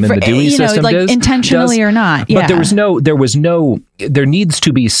racism in the Dewey system like does. Intentionally or not. But there needs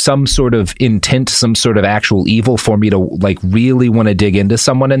to be some sort of intent, some sort of actual evil for me to like really want to dig into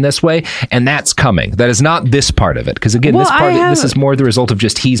someone in this way. And that's coming. That is not this part of it. Because again, this is more the result of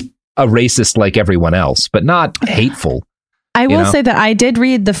just he's a racist like everyone else, but not hateful. I will say that I did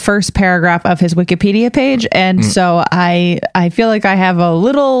read the first paragraph of his Wikipedia page, and so I feel like I have a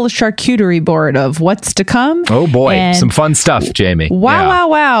little charcuterie board of what's to come. Oh boy, some fun stuff, Jamie.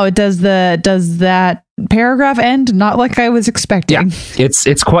 Wow. Does that paragraph end not like I was expecting? Yeah,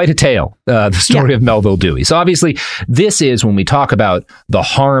 it's quite a tale, the story of Melville Dewey. So obviously this is, when we talk about the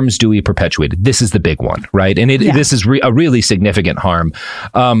harms Dewey perpetuated, this is the big one, right? And this is a really significant harm.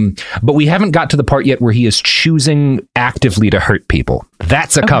 But we haven't got to the part yet where he is choosing actively to hurt people.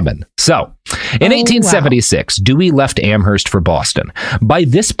 That's coming. So in 1876, Dewey left Amherst for Boston. By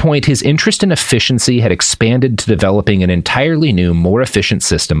this point, his interest in efficiency had expanded to developing an entirely new, more efficient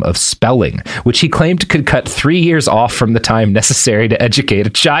system of spelling, which he claimed could cut 3 years off from the time necessary to educate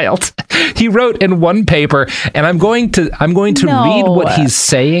a child. He wrote in one paper, and I'm going to read what he's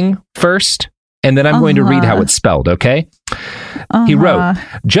saying first, and then I'm going to read how it's spelled, okay? He wrote,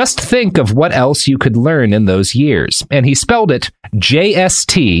 just think of what else you could learn in those years. And he spelled it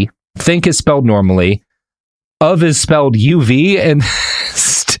JST, think is spelled normally, of is spelled UV, and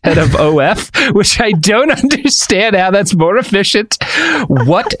instead of OF, which I don't understand how that's more efficient.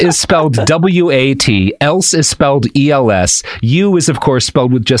 What is spelled WAT, else is spelled ELS, U is of course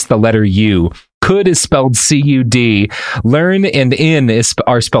spelled with just the letter U. Could is spelled CUD. Learn and in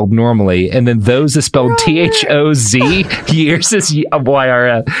are spelled normally, and then those is spelled THOZ. Years is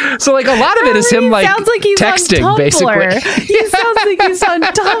YRS. So like a lot of it is him like sounds like he's texting on basically. He sounds like he's on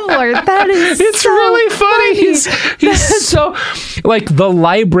Tumblr. That is it's so really funny. He's so like the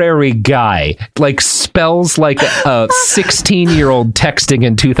library guy like spells like a 16-year-old texting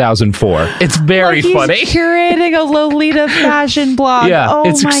in 200004. It's very funny. He's curating a Lolita fashion blog. Yeah,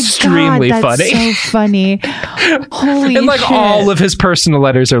 it's extremely funny. So funny. Holy and like shit. all of his personal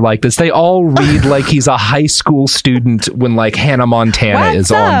letters are like this. They all read like he's a high school student when like Hannah Montana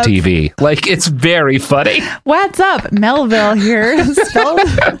is on TV. Like it's very funny. What's up? Melville here. I love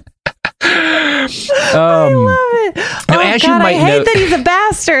it. Now, Oh as God, you might I hate know- that he's a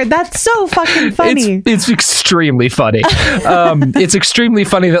bastard. That's so fucking funny. It's extremely funny. It's extremely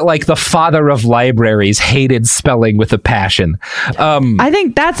funny that like the father of libraries hated spelling with a passion. I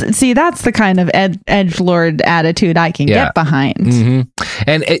think that's the kind of edgelord attitude I can get behind. Mm-hmm.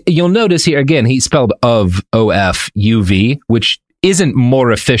 And you'll notice here again, he spelled of OFUV, which isn't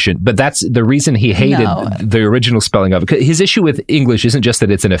more efficient, but that's the reason he hated the original spelling of it. His issue with English isn't just that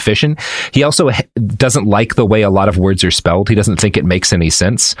it's inefficient. He also doesn't like the way a lot of words are spelled. He doesn't think it makes any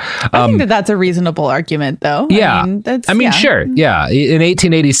sense. I think that's a reasonable argument, though. Yeah. I mean, sure. Yeah. In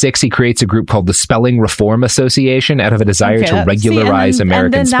 1886, he creates a group called the Spelling Reform Association out of a desire to regularize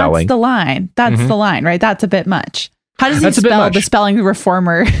American spelling. That's the line. That's the line, right? That's a bit much. How does he spell the spelling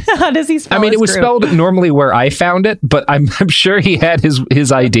reformer? How does he spell I mean, it was spelled normally where I found it, but I'm sure he had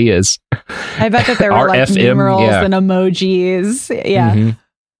his ideas. I bet that there were like numerals and emojis. Yeah. Mm-hmm.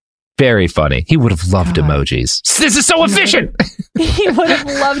 Very funny. He would have loved emojis. This is so efficient. He would have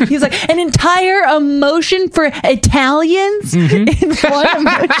loved. He's like an entire emotion for Italians in one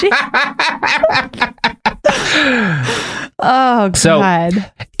emoji. Oh, God. So,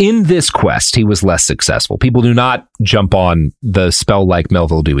 in this quest, he was less successful. People do not jump on the spell like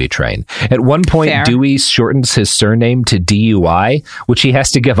Melville Dewey train. At one point, Dewey shortens his surname to DUI, which he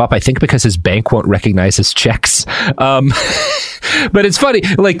has to give up, I think, because his bank won't recognize his checks. But it's funny,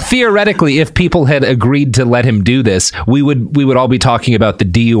 like theoretically, if people had agreed to let him do this, we would all be talking about the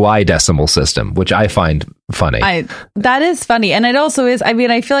DUI decimal system, which I find funny. That is funny. And it also is, I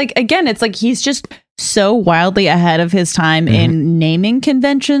mean, I feel like, again, it's like he's just so wildly ahead of his time in naming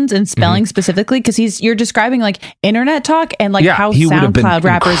conventions and spelling specifically, because you're describing like internet talk and like how he would have been SoundCloud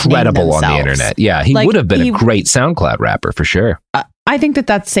rappers incredible on the internet. Yeah, he would have been a great SoundCloud rapper for sure. I think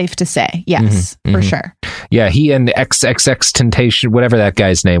that's safe to say. Yes, for sure. Yeah, he and XXXTentacion, whatever that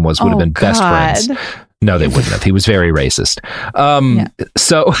guy's name was, would have been best friends. No, they wouldn't have. He was very racist.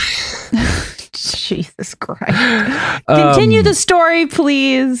 So... Jesus Christ. Continue the story,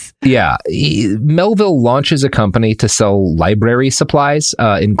 please. Yeah. Melville launches a company to sell library supplies,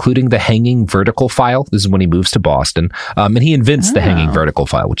 including the hanging vertical file. This is when he moves to Boston. And he invents the hanging vertical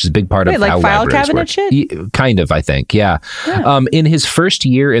file, which is a big part of how file libraries cabinet work. shit? Kind of, I think. Yeah. In his first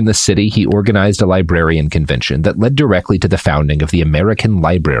year in the city, he organized a librarian convention that led directly to the founding of the American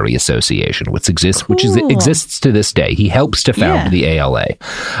Library Association, which exists to this day. He helps to found the ALA.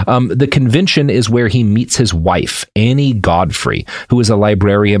 The convention is where he meets his wife, Annie Godfrey, who is a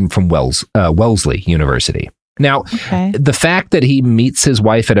librarian from Wellesley University. Now, the fact that he meets his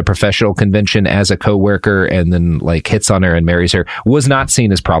wife at a professional convention as a coworker and then like hits on her and marries her was not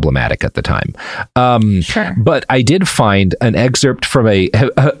seen as problematic at the time. But I did find an excerpt from a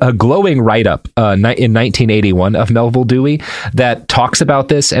glowing write-up in 1981 of Melville Dewey that talks about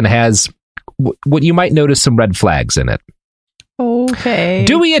this and has what you might notice some red flags in it. Okay.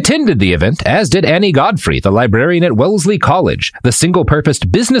 Dewey attended the event, as did Annie Godfrey, the librarian at Wellesley College. The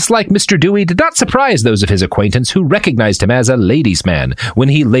single-purposed, businesslike Mr. Dewey did not surprise those of his acquaintance who recognized him as a ladies' man when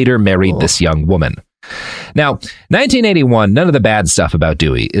he later married this young woman. Now, 1981, none of the bad stuff about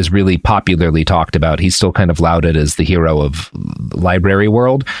Dewey is really popularly talked about. He's still kind of lauded as the hero of library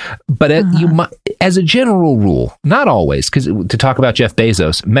world. But as a general rule, not always, because to talk about Jeff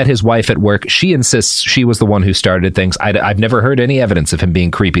Bezos, met his wife at work. She insists she was the one who started things. I've never heard any evidence of him being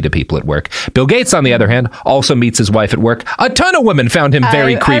creepy to people at work. Bill Gates, on the other hand, also meets his wife at work. A ton of women found him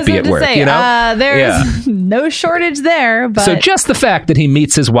very creepy at work. There's no shortage there. But so just the fact that he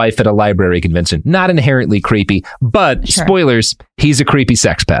meets his wife at a library convention, not inherently creepy, but spoilers, he's a creepy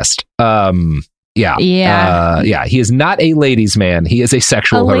sex pest. Yeah. He is not a ladies' man. He is a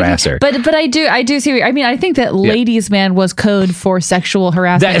sexual harasser. But I do see. I mean, I think that ladies' man was code for sexual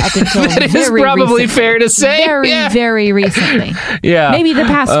harassment up until that is probably fair to say. Very recently. Yeah. Maybe the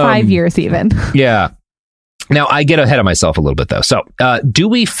past 5 years even. Yeah. Now, I get ahead of myself a little bit, though. So,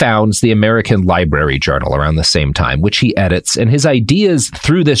 Dewey founds the American Library Journal around the same time, which he edits, and his ideas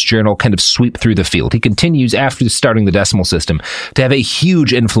through this journal kind of sweep through the field. He continues, after starting the decimal system, to have a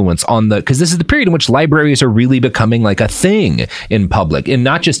huge influence on because this is the period in which libraries are really becoming like a thing in public, and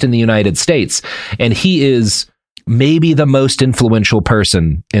not just in the United States. And he is maybe the most influential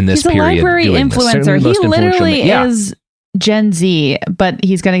person in this period. He's a library influencer. He literally is Gen Z, but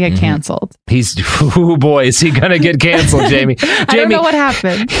he's going to get canceled. Oh boy, is he going to get canceled, Jamie? I don't know what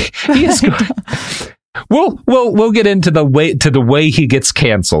happened. We'll get into the way he gets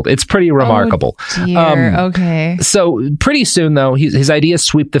canceled. It's pretty remarkable. Oh, dear. Okay. So pretty soon, though, his ideas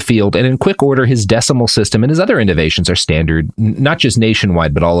sweep the field, and in quick order, his decimal system and his other innovations are standard, not just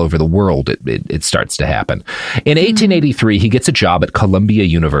nationwide, but all over the world. It starts to happen. In 1883, he gets a job at Columbia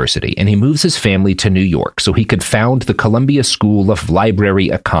University, and he moves his family to New York so he could found the Columbia School of Library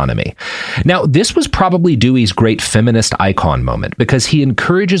Economy. Now, this was probably Dewey's great feminist icon moment, because he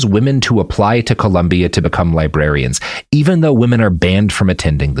encourages women to apply to Columbia to become librarians, even though women are banned from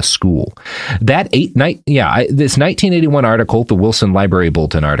attending the school. This 1981 article, the Wilson Library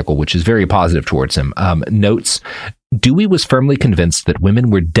Bulletin article, which is very positive towards him, notes Dewey was firmly convinced that women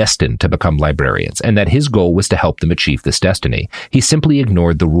were destined to become librarians and that his goal was to help them achieve this destiny. He simply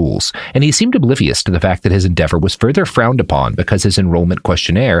ignored the rules, and he seemed oblivious to the fact that his endeavor was further frowned upon because his enrollment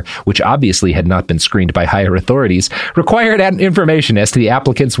questionnaire, which obviously had not been screened by higher authorities, required information as to the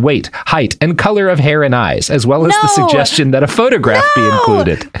applicant's weight, height, and color of hair and eyes, as well as the suggestion that a photograph be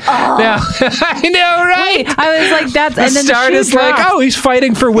included. Now, I know, right? Wait, I was like, that's... The and then start is like, he's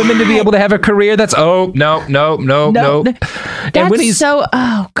fighting for women to be able to have a career. That's, no. That's that's so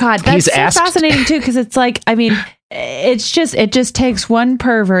fascinating too, because it's like, I mean, it just takes one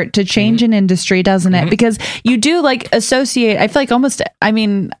pervert to change an industry, doesn't it? Because you do like associate, I feel like almost, I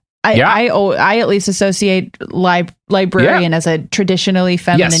mean, I at least associate librarian as a traditionally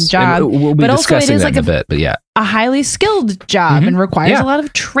feminine job, we'll be but also it is like a highly skilled job and requires a lot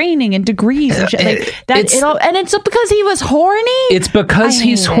of training and degrees and shit like that. And it's because he was horny. It's because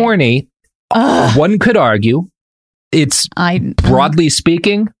he's horny. One could argue. It's broadly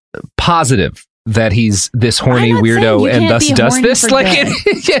speaking positive that he's this horny weirdo and thus does this. Like it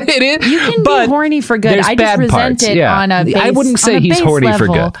is. You can be horny for good. I just resent it on a base, I wouldn't say he's horny level.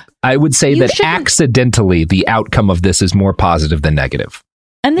 for good. I would say that accidentally the outcome of this is more positive than negative.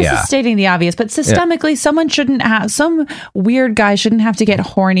 And this is stating the obvious, but systemically, some weird guy shouldn't have to get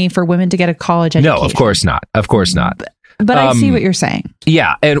horny for women to get a college education. No, of course not. Of course not. But I see what you're saying.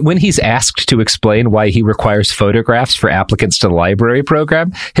 Yeah. And when he's asked to explain why he requires photographs for applicants to the library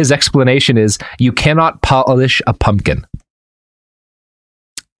program, his explanation is, you cannot polish a pumpkin.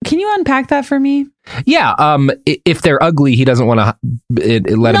 Can you unpack that for me? Yeah. If they're ugly, he doesn't want to let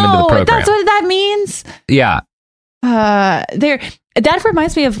them into the program. That's what that means. Yeah. That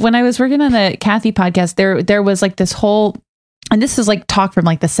reminds me of when I was working on the Kathy podcast, there was like this whole... And this is like talk from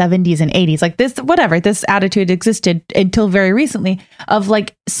like the 70s and 80s, like this attitude existed until very recently of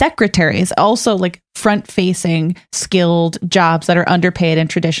like secretaries, also like front facing skilled jobs that are underpaid and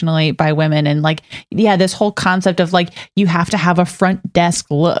traditionally by women. And like, this whole concept of like, you have to have a front desk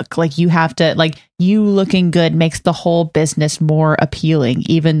look, like you have to, like, you looking good makes the whole business more appealing,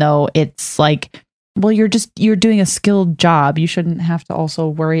 even though it's like, well, you're doing a skilled job. You shouldn't have to also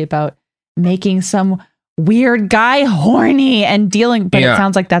worry about making some weird guy horny and dealing, but it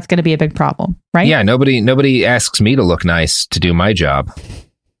sounds like that's going to be a big problem, right? Yeah, nobody asks me to look nice to do my job.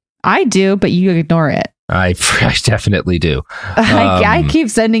 I do, but you ignore it. I definitely do. I keep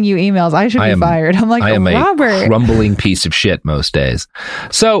sending you emails. I should be fired. I'm like, Robert, a crumbling piece of shit most days.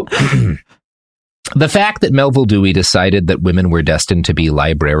 So the fact that Melville Dewey decided that women were destined to be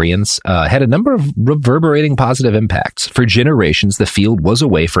librarians had a number of reverberating positive impacts. For generations, the field was a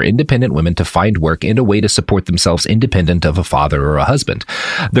way for independent women to find work and a way to support themselves independent of a father or a husband.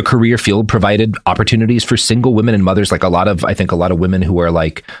 The career field provided opportunities for single women and mothers. Like I think a lot of women who are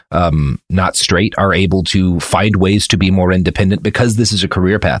like not straight are able to find ways to be more independent because this is a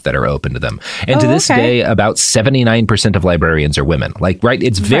career path that are open to them. And to this day, about 79% of librarians are women. Like, right?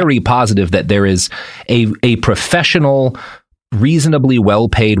 It's very positive that there is a professional, reasonably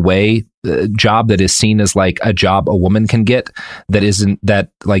well-paid job that is seen as like a job a woman can get that isn't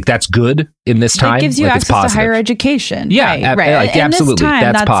that like that's good in this time. It gives you access to higher education. Yeah, right. Like, absolutely.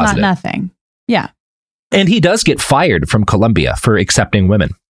 That's positive. Not nothing. Yeah. And he does get fired from Columbia for accepting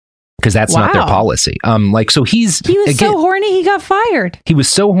women. because that's not their policy. So he was so horny he got fired. He was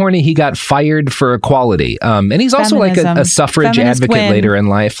so horny he got fired for equality. And he's also Feminism. like a suffrage advocate later in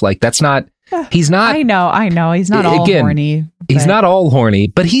life. Like that's not. He's not. I know. He's not all horny. He's not all horny,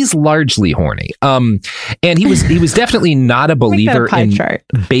 but he's largely horny. And he was definitely not a believer in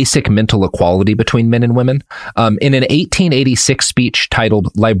basic mental equality between men and women. In an 1886 speech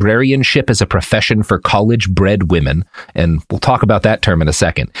titled "Librarianship as a Profession for College-Bred Women," and we'll talk about that term in a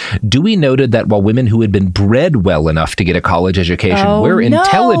second, Dewey noted that while women who had been bred well enough to get a college education were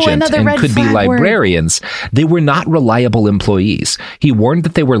intelligent and could be librarians, they were not reliable employees. He warned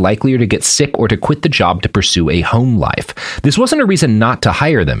that they were likelier to get sick or to quit the job to pursue a home life. This wasn't a reason not to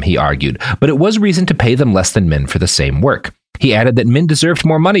hire them, he argued, but it was reason to pay them less than men for the same work. He added that men deserved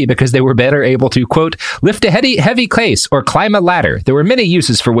more money because they were better able to, quote, lift a heavy case or climb a ladder. There were many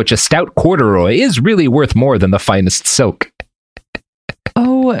uses for which a stout corduroy is really worth more than the finest silk.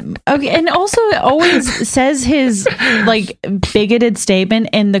 Oh, okay. And also it always says his like bigoted statement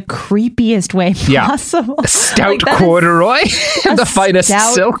in the creepiest way possible. A stout corduroy and the finest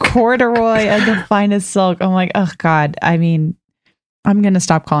silk. Corduroy and the finest silk. I'm like, oh God. I mean, I'm going to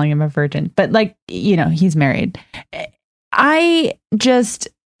stop calling him a virgin, but like, he's married. That's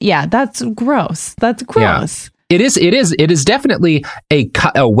gross. That's gross. Yeah. It is definitely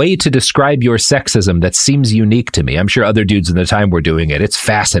a way to describe your sexism that seems unique to me. I'm sure other dudes in the time were doing it. It's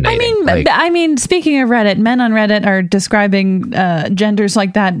fascinating. I mean, speaking of Reddit, men on Reddit are describing genders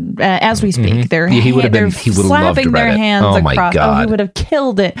like that as we speak. They're slapping their hands across. God. Oh, he would have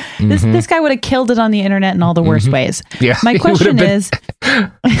killed it. This guy would have killed it on the internet in all the worst ways. Yeah, my question is,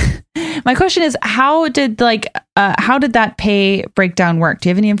 how did that pay breakdown work? Do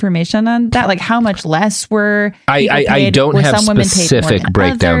you have any information on that? Like, how much less were I don't have specific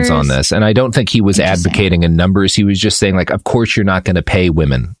breakdowns on this, and I don't think he was advocating in numbers. He was just saying, like, of course you're not going to pay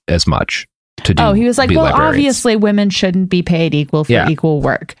women as much to do. Oh, he was like, well, obviously women shouldn't be paid equal for equal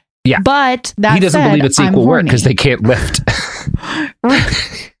work. Yeah, but that he doesn't believe it's equal work because they can't lift.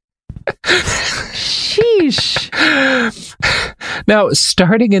 Sheesh. Now,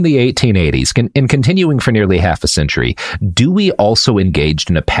 starting in the 1880s and continuing for nearly half a century, Dewey also engaged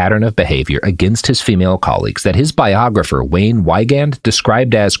in a pattern of behavior against his female colleagues that his biographer, Wayne Wygand,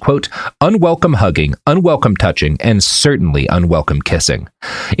 described as, quote, unwelcome hugging, unwelcome touching, and certainly unwelcome kissing.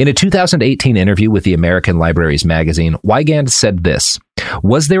 In a 2018 interview with the American Libraries magazine, Wygand said this: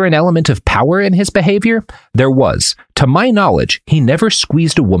 was there an element of power in his behavior? There was. To my knowledge, he never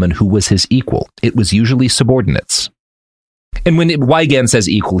squeezed a woman who was his equal. It was usually subordinates. And when Wygand says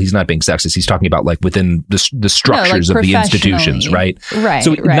equal, he's not being sexist. He's talking about like within the structures of the institutions, right? Right.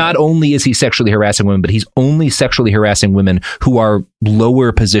 So not only is he sexually harassing women, but he's only sexually harassing women who are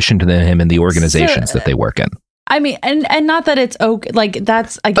lower positioned than him in the organizations that they work in. I mean, and not that it's okay, like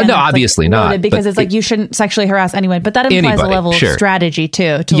that's again, no, obviously not, because it's like you shouldn't sexually harass anyone, but that implies a level of strategy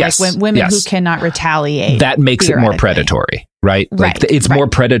too, to like women who cannot retaliate. That makes it more predatory, right? Like it's more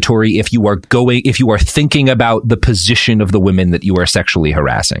predatory if you are thinking about the position of the women that you are sexually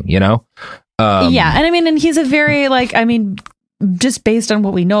harassing, you know? And I mean, and he's a very just based on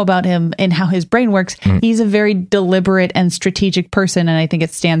what we know about him and how his brain works, he's a very deliberate and strategic person, and I think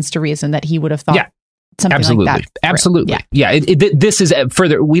it stands to reason that he would have thought. Yeah. Absolutely. Like that. Absolutely. Yeah. This is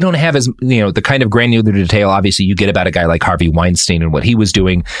further. We don't have as, the kind of granular detail, obviously, you get about a guy like Harvey Weinstein and what he was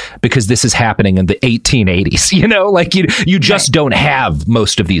doing, because this is happening in the 1880s, like you just don't have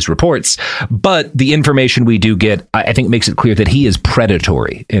most of these reports. But the information we do get, I think, makes it clear that he is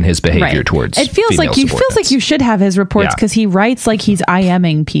predatory in his behavior towards it feels like you should have his reports because he writes like he's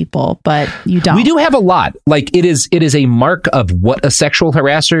IMing people, but you don't. We do have a lot. Like it is a mark of what a sexual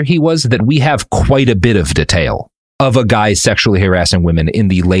harasser he was that we have quite a bit of detail of a guy sexually harassing women in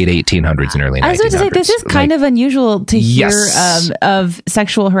the late 1800s and early 1900s. I was going to say, this is kind of unusual to hear of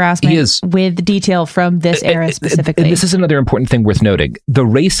sexual harassment with detail from this era specifically. And this is another important thing worth noting. The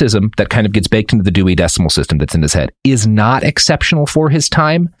racism that kind of gets baked into the Dewey Decimal System that's in his head is not exceptional for his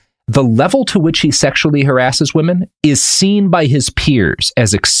time. The level to which he sexually harasses women is seen by his peers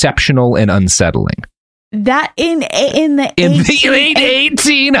as exceptional and unsettling. That in the late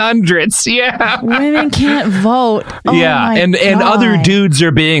 1800s, women can't vote. Oh and other dudes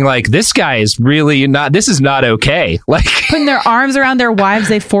are being like, this guy is really not. This is not okay. Like putting their arms around their wives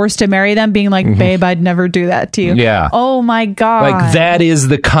they forced to marry them, being like, babe, I'd never do that to you. Yeah. Oh my God. Like that is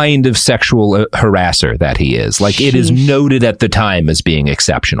the kind of sexual harasser that he is. Like it is noted at the time as being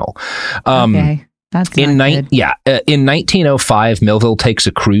exceptional. Okay. That's in not good. In 1905, Melville takes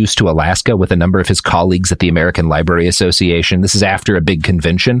a cruise to Alaska with a number of his colleagues at the American Library Association. This is after a big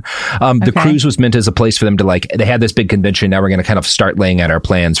convention. The cruise was meant as a place for them to they had this big convention. Now we're going to kind of start laying out our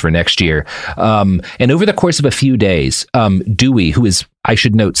plans for next year. And over the course of a few days, Dewey, who is, I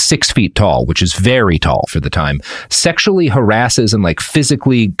should note, 6 feet tall, which is very tall for the time, sexually harasses and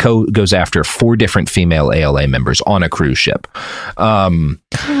physically goes after 4 different female ALA members on a cruise ship.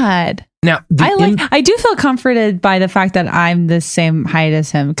 God. Now, I do feel comforted by the fact that I'm the same height as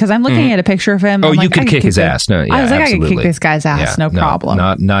him, because I'm looking at a picture of him. Oh, you could kick his ass. No, yeah, I was like, absolutely. I could kick this guy's ass, no problem.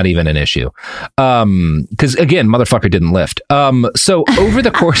 Not even an issue. Because again, motherfucker didn't lift. So over the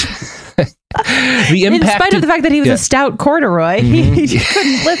course, the impact, in spite of the fact that he was a stout corduroy, he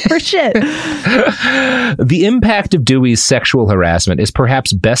couldn't lift for shit. The impact of Dewey's sexual harassment is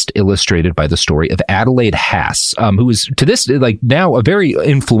perhaps best illustrated by the story of Adelaide Haas, who is to this now a very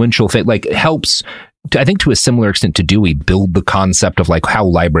influential thing. Helps, I think, to a similar extent to Dewey, build the concept of how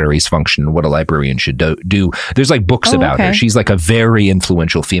libraries function and what a librarian should do. There's books about her. She's a very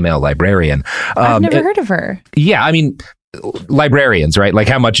influential female librarian. I've never heard of her. Yeah, I mean, librarians, right?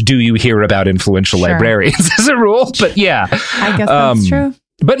 How much do you hear about influential librarians as a rule? But yeah, I guess that's true.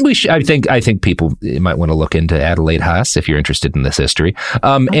 But I think people might want to look into Adelaide Haas if you're interested in this history.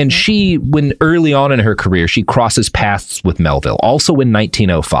 And she, when early on in her career, she crosses paths with Melville, also in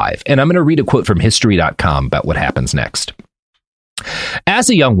 1905. And I'm going to read a quote from History.com about what happens next. As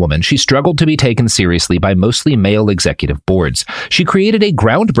a young woman, she struggled to be taken seriously by mostly male executive boards. She created a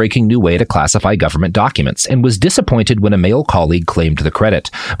groundbreaking new way to classify government documents and was disappointed when a male colleague claimed the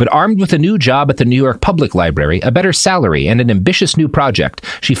credit. But armed with a new job at the New York Public Library, a better salary, and an ambitious new project,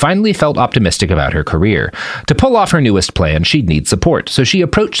 she finally felt optimistic about her career. To pull off her newest plan, she'd need support, so she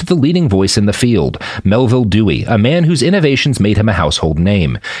approached the leading voice in the field, Melville Dewey, a man whose innovations made him a household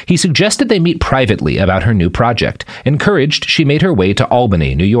name. He suggested they meet privately about her new project. Encouraged, she made her way to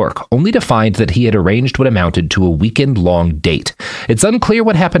Albany, New York, only to find that he had arranged what amounted to a weekend-long date. It's unclear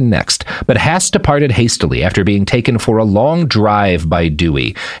what happened next, but Haas departed hastily after being taken for a long drive by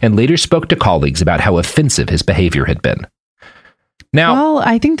Dewey, and later spoke to colleagues about how offensive his behavior had been. Now, well,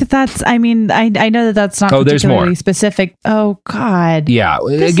 I think that's, I mean, I know that's not particularly specific. Oh, God. Yeah.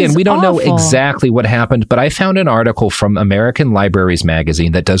 Again, we don't know exactly what happened, but I found an article from American Libraries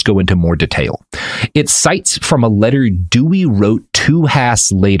magazine that does go into more detail. It cites from a letter Dewey wrote to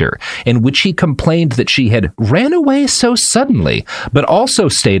Haas later, in which he complained that she had ran away so suddenly, but also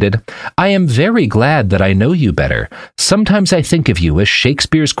stated, "I am very glad that I know you better. Sometimes I think of you as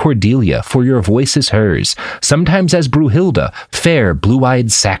Shakespeare's Cordelia, for your voice is hers. Sometimes as Brunhilde, fair,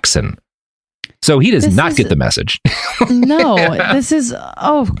 blue-eyed Saxon." So he does not get the message. No, this is,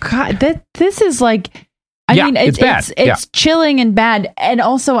 oh God, this is I mean, it's bad. It's chilling and bad. And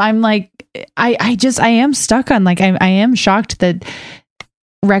also I'm I am stuck on, I am shocked that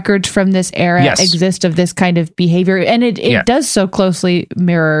records from this era exist of this kind of behavior. And it does so closely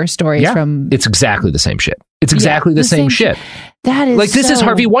mirror stories from... It's exactly the same shit. It's exactly the same shit. That is this is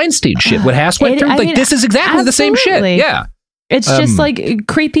Harvey Weinstein shit. What Haas went through, this is exactly the same shit. Yeah. It's just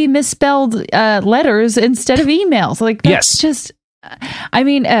creepy misspelled letters instead of emails. That's just, I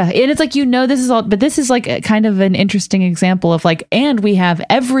mean, and it's this is all, but this is kind of an interesting example of and we have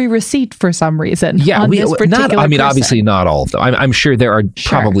every receipt for some reason. Yeah, obviously not all of them. I'm sure there are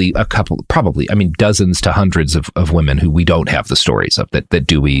probably a couple, dozens to hundreds of women who we don't have the stories of that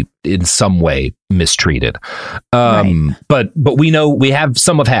Dewey in some way mistreated. But we know we have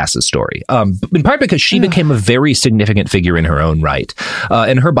some of Haas's story, in part because she became a very significant figure in her own right.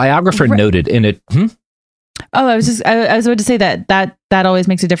 And her biographer noted in it... Oh, I was about to say that always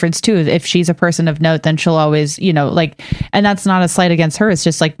makes a difference too. If she's a person of note, then she'll always, and that's not a slight against her. It's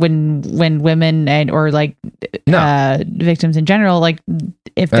just when women or victims in general,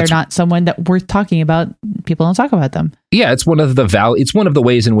 if they're not someone that worth talking about, people don't talk about them. Yeah, it's one of the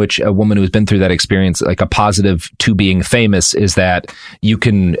ways in which a woman who's been through that experience, a positive to being famous, is that you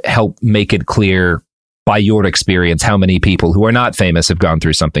can help make it clear by your experience how many people who are not famous have gone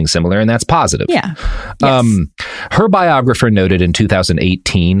through something similar, and that's positive. Yeah. Yes. Her biographer noted in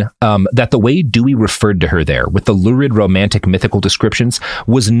 2018 that the way Dewey referred to her there, with the lurid romantic mythical descriptions,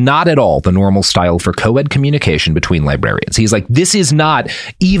 was not at all the normal style for co-ed communication between librarians. He's like, this is not,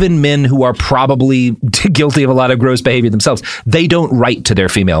 even men who are probably guilty of a lot of gross behavior themselves, they don't write to their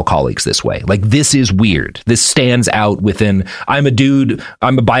female colleagues this way. This is weird. This stands out within, I'm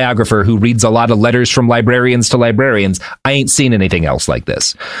a biographer who reads a lot of letters from librarians to librarians. I ain't seen anything else like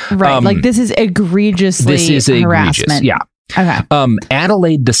this. Right. This is egregiously harassment. Yeah. Okay.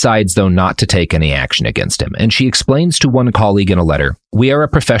 Adelaide decides, though, not to take any action against him, and she explains to one colleague in a letter, "We are a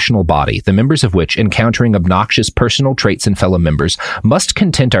professional body, the members of which, encountering obnoxious personal traits in fellow members, must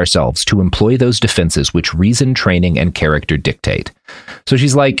content ourselves to employ those defenses which reason, training, and character dictate." So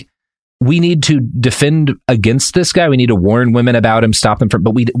she's like, we need to defend against this guy. We need to warn women about him, stop them from,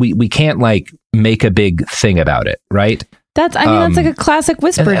 but we can't like make a big thing about it, right? That's like a classic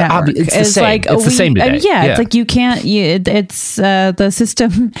whisper network. It's the same. Like, it's the same today. It's like you can't. It's the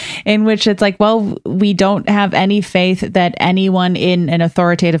system in which it's like, well, we don't have any faith that anyone in an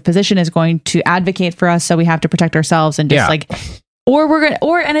authoritative position is going to advocate for us, so we have to protect ourselves and just like. Or we're gonna,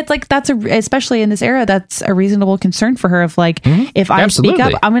 and it's like especially in this era, that's a reasonable concern for her. Of like, if I speak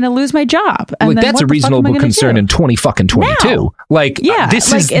up, I'm going to lose my job. And like, that's a reasonable concern in 2022. Now. Like,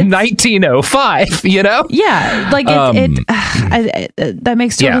 this is 1905. You know? Yeah, like that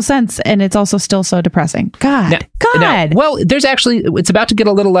makes total sense, and it's also still so depressing. God. Well, it's about to get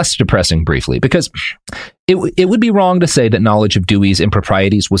a little less depressing briefly, because it would be wrong to say that knowledge of Dewey's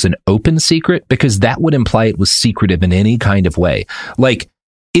improprieties was an open secret, because that would imply it was secretive in any kind of way. Like,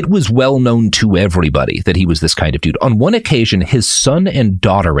 it was well known to everybody that he was this kind of dude. On one occasion, his son and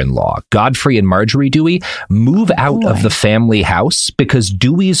daughter-in-law, Godfrey and Marjorie Dewey, move out of the family house because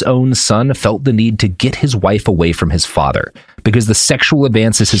Dewey's own son felt the need to get his wife away from his father, because the sexual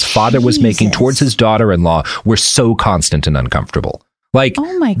advances his father was making towards his daughter-in-law were so constant and uncomfortable. Like,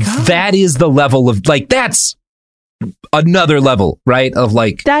 oh my God. That is the level of, like, that's another level, right? Of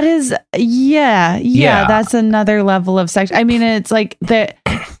like, that is, that's another level of sex. I mean, it's like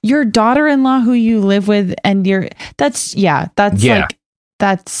your daughter-in-law who you live with, and that's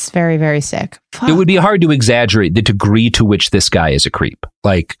very, very sick. Fuck. It would be hard to exaggerate the degree to which this guy is a creep.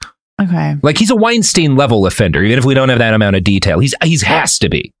 Like, okay, like he's a Weinstein level offender, even if we don't have that amount of detail. He's has to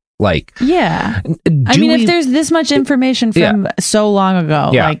be. Like, I mean, if there's this much information from so long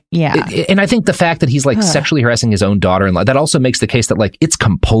ago, and I think the fact that he's like sexually harassing his own daughter-in-law, that also makes the case that like it's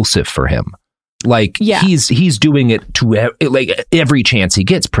compulsive for him. Like, he's doing it to like every chance he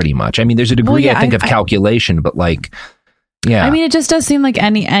gets, pretty much. I mean, there's a degree I think of calculation, but like, I mean, it just does seem like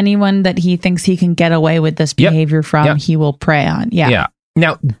anyone that he thinks he can get away with this behavior from, he will prey on.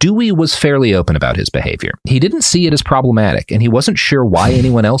 Now, Dewey was fairly open about his behavior. He didn't see it as problematic, and he wasn't sure why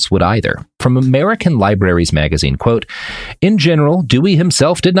anyone else would either. From American Libraries magazine, quote, "In general, Dewey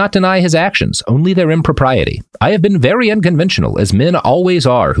himself did not deny his actions, only their impropriety. I have been very unconventional, as men always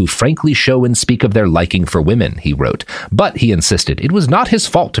are who frankly show and speak of their liking for women," he wrote. But, he insisted, it was not his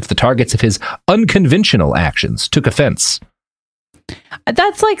fault if the targets of his unconventional actions took offense.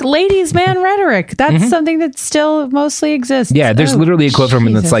 That's like ladies' man rhetoric. That's something that still mostly exists. Yeah, there's literally a quote from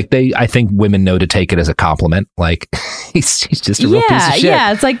him that's like, I think women know to take it as a compliment. Like, he's just a real piece of shit.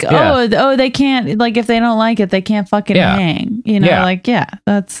 Yeah, it's like, oh, they can't, like, if they don't like it, they can't fucking hang. You know, like,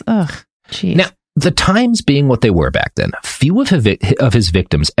 that's, jeez. Now, the times being what they were back then, few of his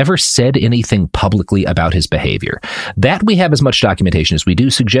victims ever said anything publicly about his behavior. That we have as much documentation as we do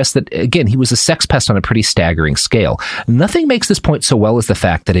suggests that, again, he was a sex pest on a pretty staggering scale. Nothing makes this point so well as the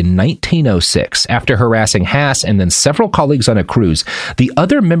fact that in 1906, after harassing Haas and then several colleagues on a cruise, the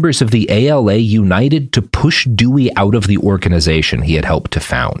other members of the ALA united to push Dewey out of the organization he had helped to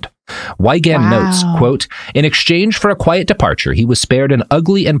found. Wygand notes, quote, "In exchange for a quiet departure, he was spared an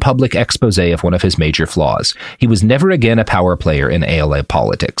ugly and public expose of one of his major flaws. He was never again a power player in ALA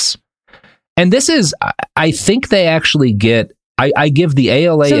politics." And this is, I think they actually get, I give the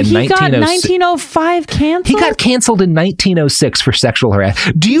ALA in 1905 canceled? He got canceled in 1906 for sexual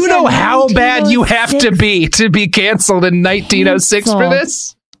harassment. Do you know how bad you have to be canceled in 1906 for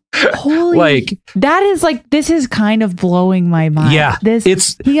this? Holy, that is like, this is kind of blowing my mind. Yeah,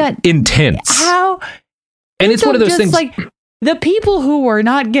 it's intense. How? And it's one of those things like the people who were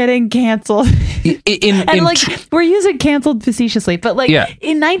not getting canceled we're using canceled facetiously, but like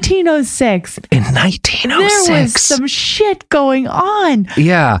in 1906, there was some shit going on.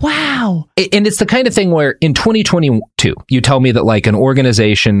 Yeah. Wow. And it's the kind of thing where in 2022, you tell me that like an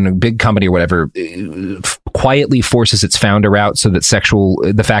organization, a big company or whatever, quietly forces its founder out so that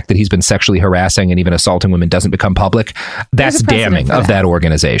the fact that he's been sexually harassing and even assaulting women doesn't become public. That's damning of that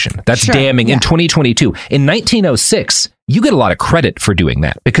organization. That's damning in 2022. In 1906, you get a lot of credit for doing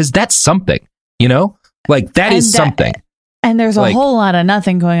that, because that's something, you know, like that is something. And there's a whole lot of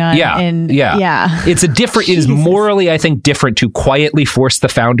nothing going on. It's a different, it is morally, I think, different to quietly force the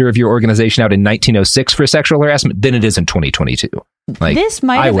founder of your organization out in 1906 for sexual harassment than it is in 2022. Like, this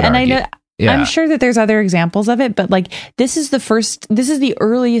might have, and argue. I'm sure that there's other examples of it, but like this is the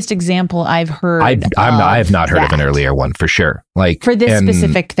earliest example I've heard. I have not heard of an earlier one for sure. Like for this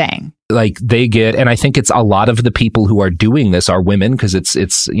specific thing. Like they get, and I think it's a lot of the people who are doing this are women because it's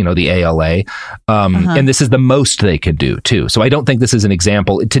the ALA, and this is the most they could do too. So I don't think this is an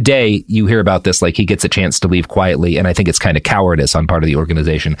example. Today you hear about this, like he gets a chance to leave quietly, and I think it's kind of cowardice on part of the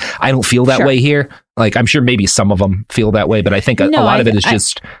organization. I don't feel that way here. Like I'm sure maybe some of them feel that way, but I think a lot of it is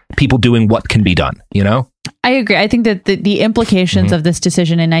just people doing what can be done. You know. I agree. I think that the implications of this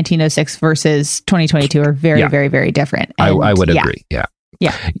decision in 1906 versus 2022 are very, very, very different. And I would agree. Yeah.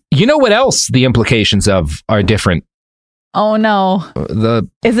 Yeah. You know what else the implications of are different? Oh, no.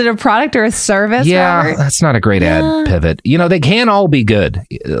 Is it a product or a service? Yeah, Robert? That's not a great ad pivot. You know, they can all be good.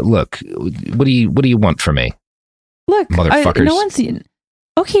 Look, what do you want from me? Look, motherfuckers. No one's...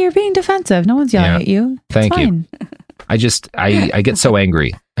 Okay, you're being defensive. No one's yelling at you. Thank you. I get so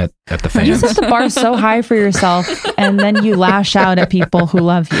angry at the fans. You set the bar so high for yourself, and then you lash out at people who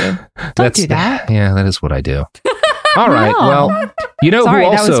love you. Don't do that. Yeah, that is what I do. All right. Well, you know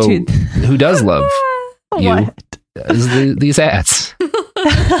who does love you is these ads.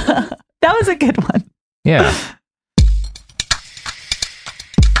 That was a good one. Yeah.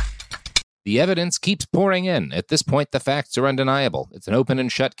 The evidence keeps pouring in. At this point, the facts are undeniable. It's an open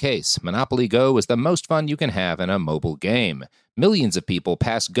and shut case. Monopoly Go is the most fun you can have in a mobile game. Millions of people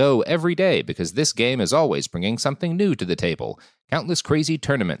pass Go every day because this game is always bringing something new to the table. Countless crazy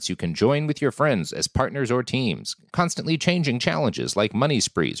tournaments you can join with your friends as partners or teams. Constantly changing challenges like money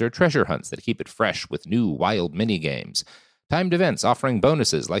sprees or treasure hunts that keep it fresh with new wild mini-games. Timed events offering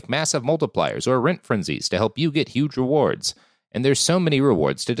bonuses like massive multipliers or rent frenzies to help you get huge rewards. And there's so many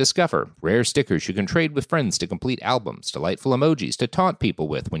rewards to discover. Rare stickers you can trade with friends to complete albums, delightful emojis to taunt people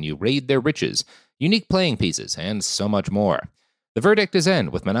with when you raid their riches, unique playing pieces, and so much more. The verdict is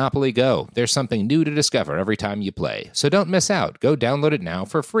in with Monopoly Go. There's something new to discover every time you play. So don't miss out. Go download it now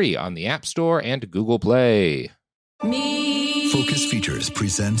for free on the App Store and Google Play. Focus Features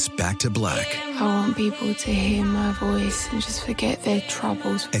presents Back to Black. I want people to hear my voice and just forget their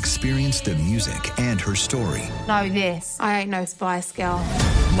troubles. Experience the music and her story. Know this. I ain't no Spice Girl.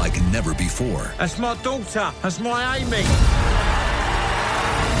 Like never before. That's my daughter. That's my Amy.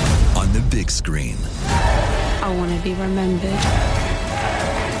 On the big screen. I want to be remembered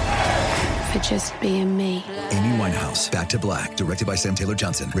for just being me. Amy Winehouse, Back to Black, directed by Sam Taylor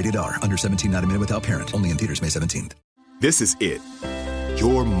Johnson. Rated R, under 17, not a minute without parent. Only in theaters May 17th. This is it.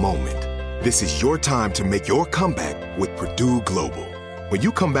 Your moment. This is your time to make your comeback with Purdue Global. When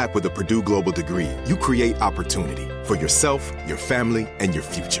you come back with a Purdue Global degree, you create opportunity for yourself, your family, and your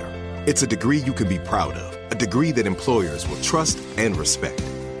future. It's a degree you can be proud of, a degree that employers will trust and respect.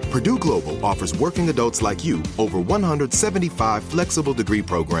 Purdue Global offers working adults like you over 175 flexible degree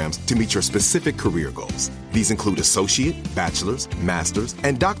programs to meet your specific career goals. These include associate, bachelor's, master's,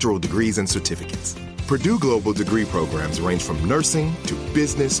 and doctoral degrees and certificates. Purdue Global degree programs range from nursing to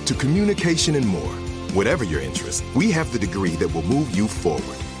business to communication and more. Whatever your interest, we have the degree that will move you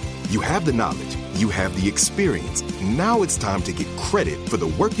forward. You have the knowledge, you have the experience. Now it's time to get credit for the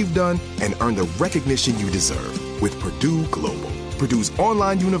work you've done and earn the recognition you deserve with Purdue Global. Purdue's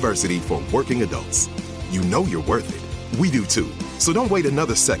online university for working adults. You know you're worth it. We do too. So don't wait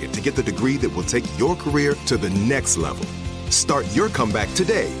another second to get the degree that will take your career to the next level. Start your comeback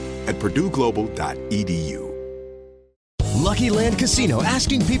today at purdueglobal.edu. Lucky Land Casino,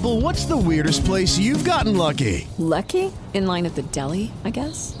 asking people, what's the weirdest place you've gotten lucky? Lucky? In line at the deli, I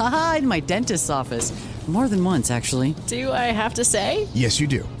guess? Aha, in my dentist's office. More than once, actually. Do I have to say? Yes, you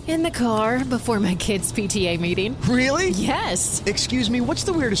do. In the car before my kids' PTA meeting. Really? Yes. Excuse me, what's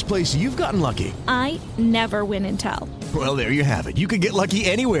the weirdest place you've gotten lucky? I never win and tell. Well, there you have it. You can get lucky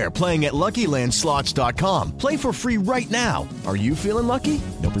anywhere, playing at LuckyLandSlots.com. Play for free right now. Are you feeling lucky?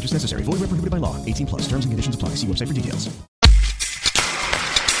 No purchase necessary. Void where prohibited by law. 18+. Terms and conditions apply. See website for details.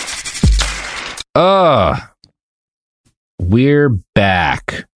 We're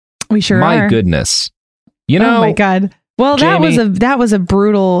back. We sure are. My are. goodness. You know, oh my God. Well, Jamie, that was a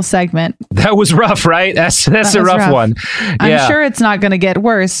brutal segment. That was rough, right? That's a rough one. Yeah. I'm sure it's not going to get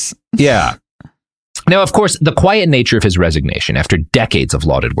worse. Yeah. Now, of course, the quiet nature of his resignation after decades of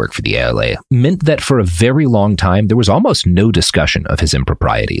lauded work for the ALA meant that for a very long time, there was almost no discussion of his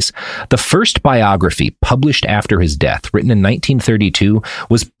improprieties. The first biography published after his death, written in 1932,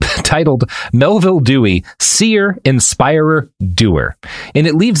 was titled Melville Dewey, Seer, Inspirer, Doer. And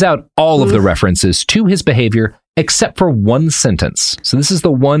it leaves out all of the references to his behavior except for one sentence. So this is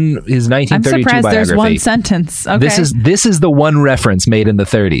the one, his 1932 I'm surprised biography. There's one sentence. Okay. This is the one reference made in the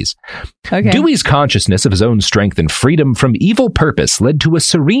 30s. Okay. Dewey's consciousness of his own strength and freedom from evil purpose led to a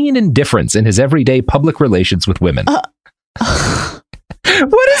serene indifference in his everyday public relations with women. What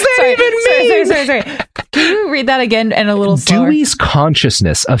does that even mean? Sorry. Can you read that again and a little slower? Dewey's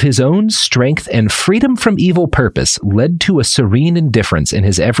consciousness of his own strength and freedom from evil purpose led to a serene indifference in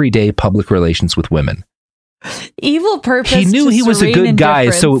his everyday public relations with women. Evil purpose. He knew he was a good guy,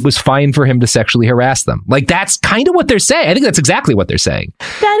 so it was fine for him to sexually harass them. Like, that's kind of what they're saying. I think that's exactly what they're saying.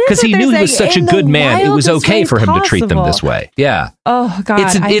 That is because he knew he was such a good man. It was okay for him to treat them this way. Yeah. Oh God.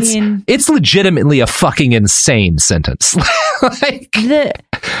 It's legitimately a fucking insane sentence.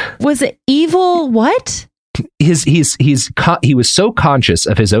 Was it evil? What? He was so conscious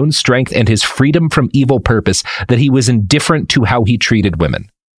of his own strength and his freedom from evil purpose that he was indifferent to how he treated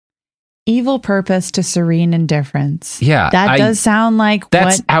women. Evil purpose to serene indifference. Yeah. That does sound like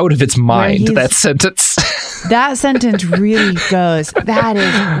that's out of its mind, that sentence. That sentence really goes. That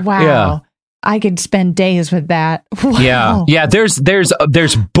is, wow. Yeah. I could spend days with that. Wow. Yeah. There's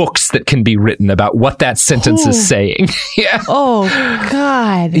books that can be written about what that sentence is saying. Yeah. Oh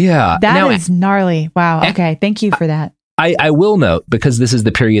God. Yeah. That is gnarly. Wow. Okay. Thank you for that. I will note, because this is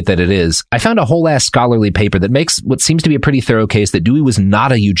the period that it is, I found a whole ass scholarly paper that makes what seems to be a pretty thorough case that Dewey was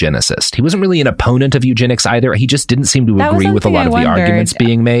not a eugenicist. He wasn't really an opponent of eugenics either. He just didn't seem to agree with a lot of the arguments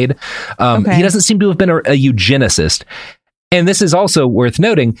being made. He doesn't seem to have been a eugenicist. And this is also worth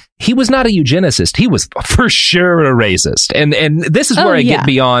noting, he was not a eugenicist. He was for sure a racist. And this is where I get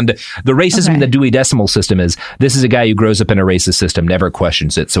beyond the racism in the Dewey Decimal System is, this is a guy who grows up in a racist system, never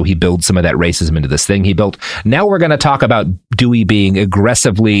questions it. So he builds some of that racism into this thing he built. Now we're going to talk about Dewey being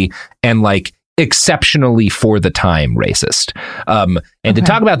aggressively and exceptionally for the time racist. To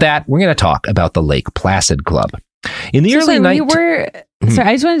talk about that, we're going to talk about the Lake Placid Club. In the early 19... Sorry,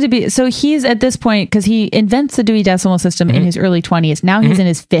 I just wanted to be... So he's at this point, because he invents the Dewey Decimal System in his early 20s. Now he's in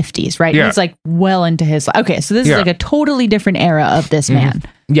his 50s, right? Yeah. He's well into his... Okay, so this is a totally different era of this man.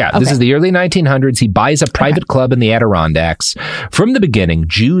 Yeah, this is the early 1900s. He buys a private club in the Adirondacks. From the beginning,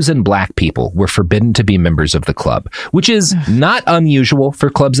 Jews and black people were forbidden to be members of the club, which is not unusual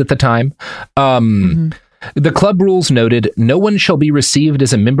for clubs at the time. The club rules noted, no one shall be received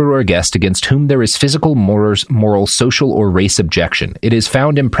as a member or guest against whom there is physical, moral, social, or race objection. It is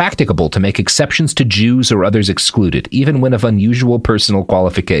found impracticable to make exceptions to Jews or others excluded, even when of unusual personal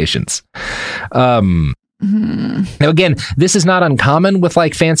qualifications. Now, again, this is not uncommon with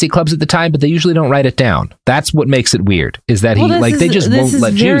fancy clubs at the time, but they usually don't write it down. That's what makes it weird, is that they just won't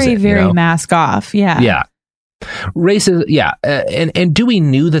let Jews in. Very mask off. Yeah. Yeah. Racism, and Dewey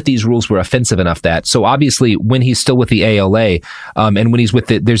knew that these rules were offensive enough that, so obviously when he's still with the ALA, and when he's with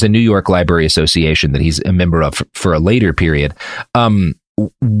there's a New York Library Association that he's a member of for a later period,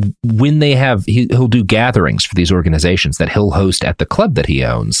 when they he'll do gatherings for these organizations that he'll host at the club that he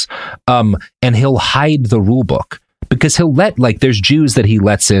owns, and he'll hide the rule book, because he'll let, there's Jews that he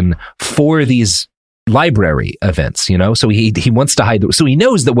lets in for these library events, so he wants to hide, so he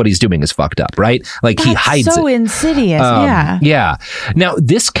knows that what he's doing is fucked up, right? He hides it. So insidious. Yeah. Now,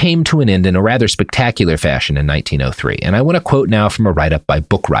 this came to an end in a rather spectacular fashion in 1903, and I want to quote now from a write-up by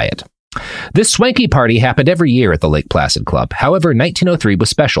Book Riot. This swanky party happened every year at the Lake Placid Club. However, 1903 was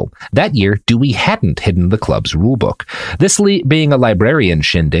special. That year, Dewey hadn't hidden the club's rulebook. This being a librarian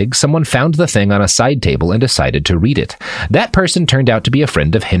shindig, someone found the thing on a side table and decided to read it. That person turned out to be a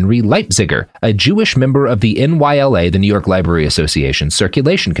friend of Henry Leipziger, a Jewish member of the NYLA, the New York Library Association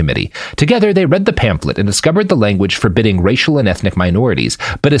Circulation Committee. Together, they read the pamphlet and discovered the language forbidding racial and ethnic minorities,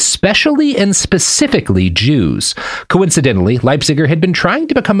 but especially and specifically Jews. Coincidentally, Leipziger had been trying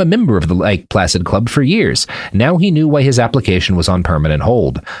to become a member of the Lake Placid Club for years. Now he knew why his application was on permanent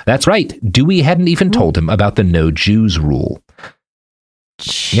hold. That's right, Dewey hadn't even told him about the no Jews rule.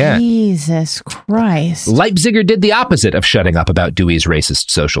 Jesus Christ. Leipziger did the opposite of shutting up about Dewey's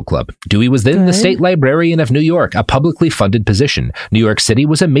racist social club. Dewey was then the state librarian of New York, a publicly funded position. New York City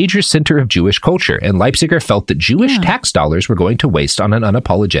was a major center of Jewish culture, and Leipziger felt that Jewish tax dollars were going to waste on an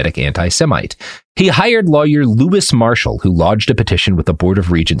unapologetic anti-Semite. He hired lawyer Lewis Marshall, who lodged a petition with the Board of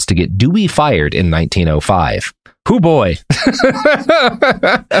Regents to get Dewey fired in 1905. Hoo boy. This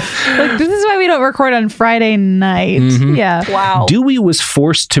is why we don't record on Friday night. Yeah. Wow. Dewey was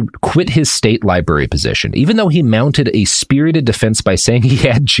forced to quit his state library position, even though he mounted a spirited defense by saying he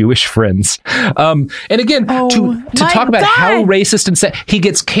had Jewish friends. And again, to talk about how racist and he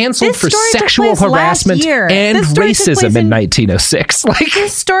gets canceled for sexual harassment and racism in 1906.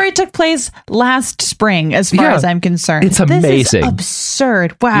 This story took place last spring, as far as I'm concerned. It's amazing. This is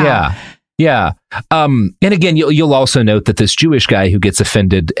absurd. Wow. Yeah. Yeah. And again, you'll also note that this Jewish guy who gets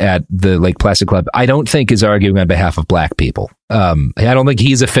offended at the Lake Placid Club, I don't think is arguing on behalf of black people. I don't think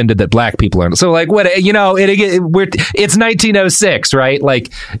he's offended that black people aren't. So like, what, it's 1906, right?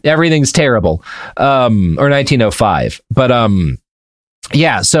 Like everything's terrible. Or 1905. But,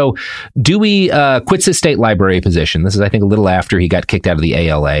 yeah, so Dewey quits his state library position. This is, I think, a little after he got kicked out of the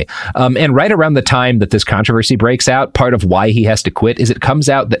ALA. And right around the time that this controversy breaks out, part of why he has to quit is it comes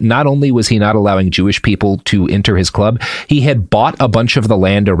out that not only was he not allowing Jewish people to enter his club, he had bought a bunch of the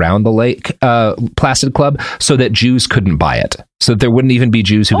land around the Lake Placid Club so that Jews couldn't buy it. So that there wouldn't even be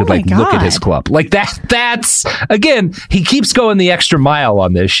Jews who could look at his club. Like that's, again, he keeps going the extra mile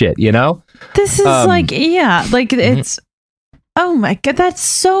on this shit, you know? This is it's... Oh my God, that's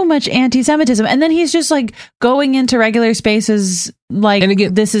so much anti-Semitism. And then he's just like going into regular spaces like, and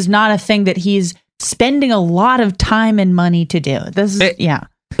again, this is not a thing that he's spending a lot of time and money to do. This is, yeah.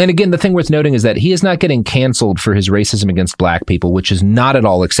 And again, the thing worth noting is that he is not getting canceled for his racism against black people, which is not at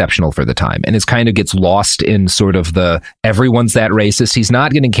all exceptional for the time. And it kind of gets lost in sort of the everyone's that racist. He's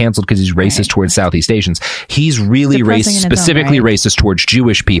not getting canceled because he's racist towards Southeast Asians. He's really specifically racist towards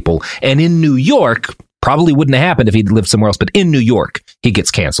Jewish people. And in New York, probably wouldn't have happened if he'd lived somewhere else, but in New York, he gets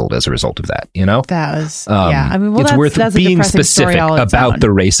canceled as a result of that, you know? That was, yeah. I mean, well, it's worth being specific about the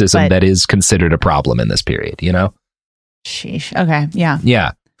racism that is considered a problem in this period, you know? Sheesh. Okay. Yeah.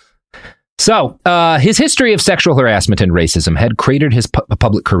 Yeah. So, his history of sexual harassment and racism had cratered his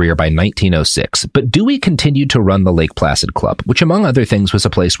public career by 1906, but Dewey continued to run the Lake Placid Club, which among other things was a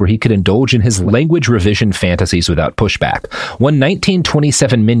place where he could indulge in his language revision fantasies without pushback. One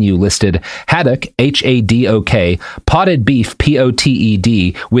 1927 menu listed haddock, Hadok, potted beef,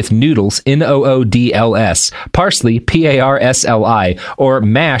 Poted, with noodles, Noodls, parsley, Parsli, or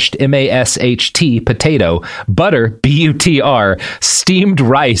mashed, Masht, potato, butter, Butr, steamed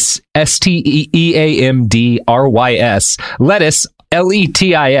rice, Steamdrys, lettuce,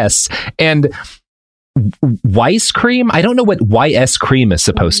 Letis, and Weiss cream. I don't know what YS cream is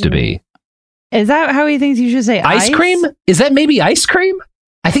supposed to be. Is that how he thinks you should say ice cream? Is that maybe ice cream?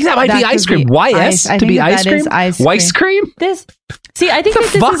 I think that might be ice cream. YS to be ice cream? Weiss cream? I think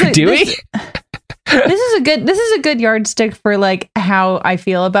the fuck, Dewey? This is a good yardstick for like how I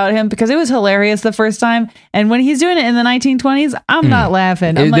feel about him, because it was hilarious the first time, and when he's doing it in the 1920s, I'm not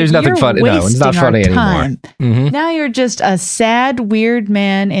laughing. There's nothing funny. No, it's not funny anymore. Now you're just a sad, weird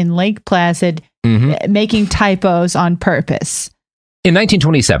man in Lake Placid making typos on purpose. In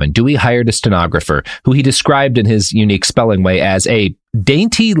 1927, Dewey hired a stenographer who he described in his unique spelling way as a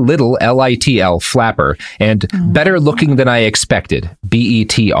dainty little LITL flapper and better looking than I expected,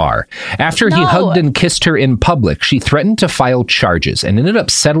 BETR. After he hugged and kissed her in public, she threatened to file charges and ended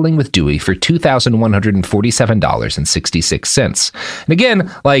up settling with Dewey for $2,147.66. And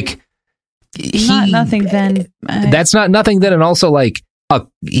again, like... nothing then. That's not nothing then, and also like...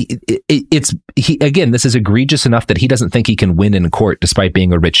 again, this is egregious enough that he doesn't think he can win in court despite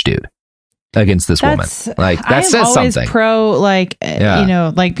being a rich dude against this woman. Like, that says something. I'm always pro, like, you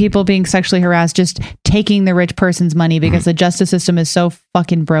know, like people being sexually harassed, just taking the rich person's money, because the justice system is so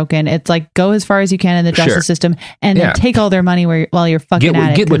fucking broken. It's like, go as far as you can in the justice system and then take all their money while you're fucking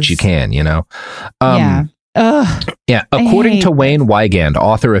at it. Get what you can, you know? Yeah. Yeah, according to Wayne Wygand,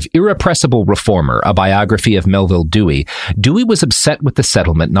 author of Irrepressible Reformer, a biography of Melville Dewey, Dewey was upset with the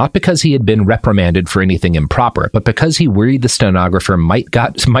settlement not because he had been reprimanded for anything improper, but because he worried the stenographer might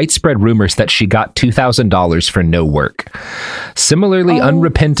spread rumors that she got $2,000 for no work. Similarly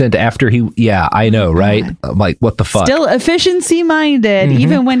unrepentant after he... Yeah, I know, right? I'm like, what the fuck? Still efficiency minded,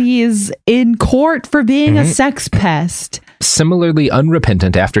 even when he is in court for being a sex pest. Similarly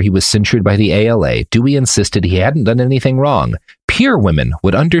unrepentant after he was censured by the ALA, Dewey insisted he hadn't done anything wrong. Pure women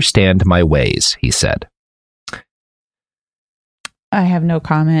would understand my ways, he said. I have no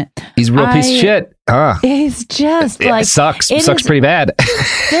comment. He's a real piece of shit. He's just like... Sucks pretty bad.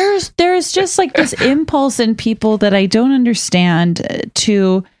 there's just like this impulse in people that I don't understand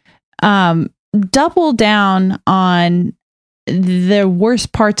to double down on the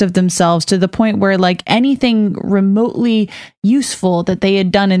worst parts of themselves, to the point where like anything remotely useful that they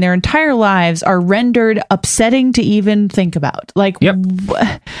had done in their entire lives are rendered upsetting to even think about. Like,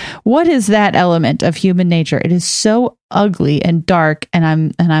 what is that element of human nature? It is so ugly and dark,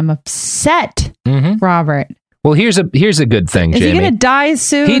 and I'm upset, Robert. Well, here's a good thing, Jamie. Is he going to die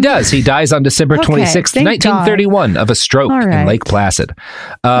soon? He does. He dies on December 26th, 1931 of a stroke in Lake Placid.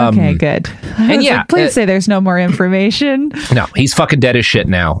 Okay, good. And yeah, please say there's no more information. No, he's fucking dead as shit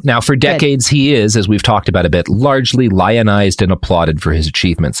now. Now, for decades, he is, as we've talked about a bit, largely lionized and applauded for his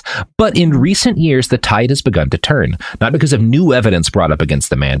achievements. But in recent years, the tide has begun to turn, not because of new evidence brought up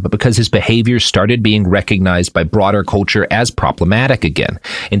against the man, but because his behavior started being recognized by broader culture as problematic again.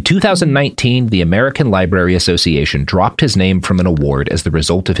 In 2019, the American Library Association dropped his name from an award as the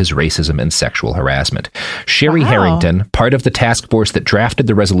result of his racism and sexual harassment. Sherry Harrington, part of the task force that drafted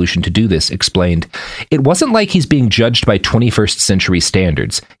the resolution to do this, explained, "It wasn't like he's being judged by 21st century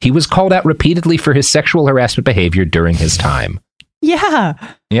standards. He was called out repeatedly for his sexual harassment behavior during his time." Yeah.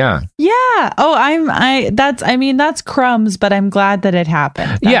 Yeah. Yeah. Oh, that's crumbs, but I'm glad that it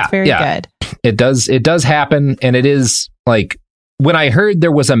happened. That's very good. It does happen, and it is like, when I heard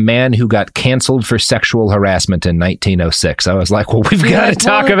there was a man who got canceled for sexual harassment in 1906, I was like, well, we've got to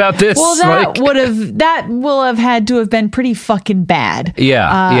talk about this. Well, that will have had to have been pretty fucking bad.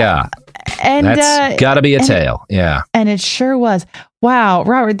 Yeah. And that's got to be a tale. Yeah. And it sure was. Wow,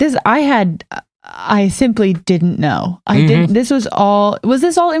 Robert, I simply didn't know. Was this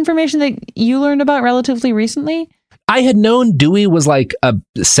all information that you learned about relatively recently? I had known Dewey was like a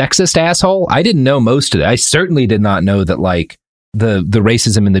sexist asshole. I didn't know most of it. I certainly did not know that like the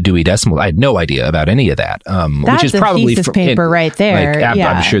racism in the Dewey Decimal. I had no idea about any of that. That's which is probably a thesis paper right there.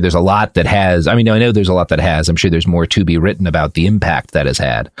 I'm sure there's a lot that has. I mean, I know there's a lot that has. I'm sure there's more to be written about the impact that has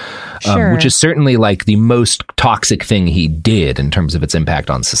had, which is certainly like the most toxic thing he did in terms of its impact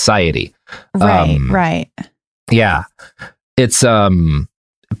on society. Right. Yeah, it's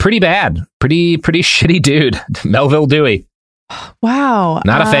pretty bad. Pretty shitty dude, Melville Dewey. Wow.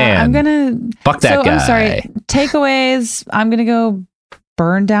 Not a fan. Fuck that guy. I'm sorry. Takeaways. I'm going to go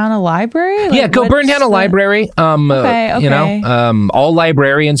burn down a library? Go burn down a library. Okay. You know, all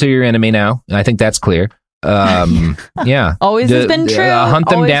librarians are your enemy now. I think that's clear. Yeah. Always has been true. Hunt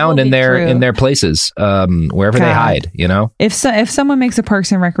them Always down in their places, wherever they hide, you know? If someone makes a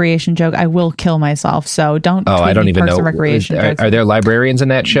Parks and Recreation joke, I will kill myself. So don't. Oh, I don't even Parks know. And Recreation Are there librarians in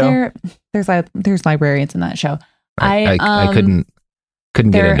that show? There's librarians in that show. I couldn't get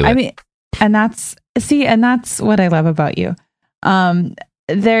into it. I mean, and that's what I love about you. No,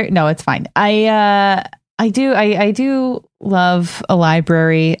 it's fine. I do love a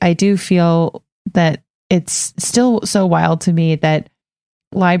library. I do feel that it's still so wild to me that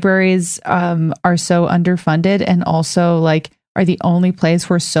libraries are so underfunded and also like are the only place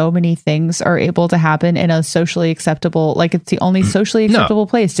where so many things are able to happen in a socially acceptable, like it's the only socially acceptable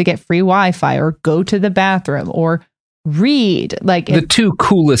place to get free Wi-Fi or go to the bathroom or read. Like the two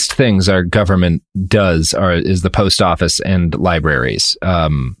coolest things our government does is the post office and libraries.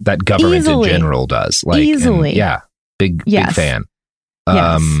 That government in general does. Like easily. Big fan.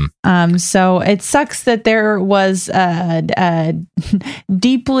 Yes. So it sucks that there was a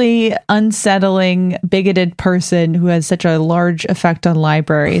deeply unsettling, bigoted person who has such a large effect on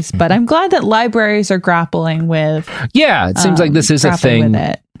libraries. But I'm glad that libraries are grappling with. Yeah, it seems like this is a thing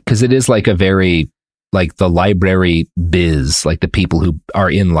because it is like a very like the library biz. Like the people who are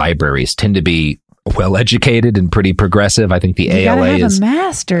in libraries tend to be well educated and pretty progressive. I think the ALA is a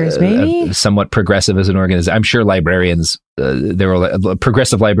master's, maybe somewhat progressive as an organization. I'm sure librarians,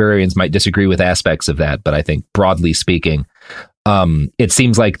 progressive librarians might disagree with aspects of that, but I think broadly speaking, it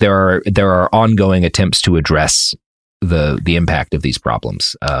seems like there are ongoing attempts to address the impact of these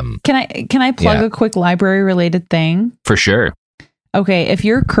problems. Can I plug a quick library related thing? For sure. Okay, if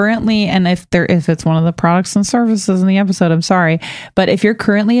you're currently, and if it's one of the products and services in the episode, I'm sorry, but if you're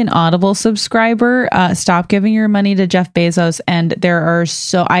currently an Audible subscriber, stop giving your money to Jeff Bezos. And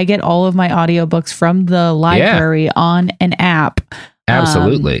I get all of my audiobooks from the library on an app.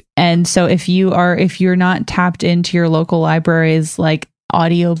 Absolutely. And so if you're not tapped into your local library's like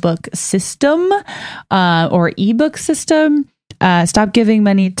audiobook system or ebook system, stop giving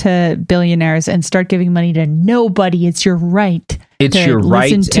money to billionaires and start giving money to nobody. It's your right. It's your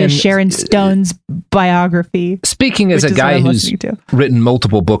right. Listen to Sharon Stone's biography. Speaking as a guy who's written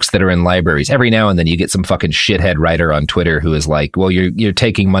multiple books that are in libraries, every now and then you get some fucking shithead writer on Twitter who is like, "Well, you're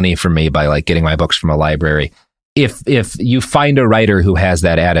taking money from me by like getting my books from a library." If you find a writer who has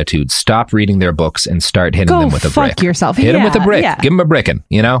that attitude, stop reading their books and start hitting them with a brick. Fuck yourself. Hit them with a brick. Yeah. Give them a brickin'.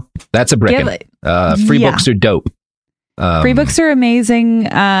 You know, that's a brickin'. Free books are dope. Free books are amazing,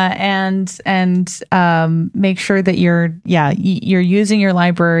 and make sure that you're using your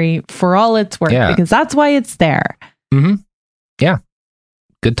library for all it's worth because that's why it's there. Mm-hmm. Yeah,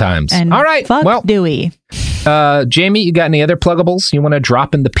 good times. And all right, fuck Dewey. Jamie, you got any other pluggables you want to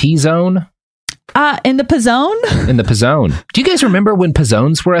drop in the P zone? In the Pizzone? In the Pizzone. Do you guys remember when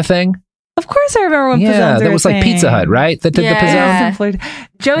Pizzones were a thing? Of course I remember when Pizzones were a thing. Yeah, that was like Pizza Hut, right? That did the Pizzone?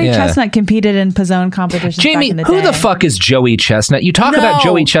 Joey Chestnut competed in Pizzone competitions Jamie, back in the day. who the fuck is Joey Chestnut? You talk about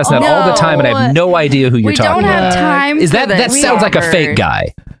Joey Chestnut all the time, and I have no idea who you're talking about. We don't have time Is that for that this, sounds like a Robert. fake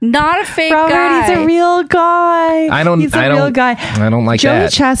guy. Not a fake Robert, guy. he's a real guy. He's a real guy. I don't like Joey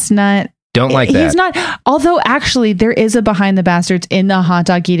that. Chestnut. Don't like that. He's not. Although, actually, there is a Behind the Bastards in the hot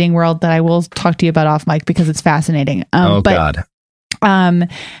dog eating world that I will talk to you about off mic because it's fascinating. God.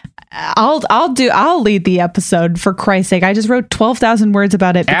 I'll lead the episode for Christ's sake. I just wrote 12,000 words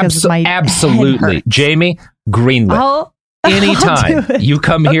about it because my absolutely, head hurts. Jamie, greenlit. Anytime you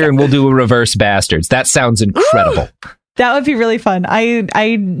come here and we'll do a reverse Bastards. That sounds incredible. Ooh, that would be really fun.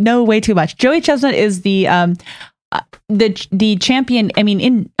 I know way too much. Joey Chestnut is the champion. I mean,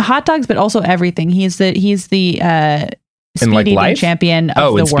 in hot dogs, but also everything. He's the speed eating champion of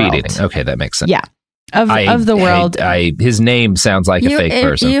the world. Speed eating. Okay, that makes sense. Yeah. Of the world. His name sounds like a fake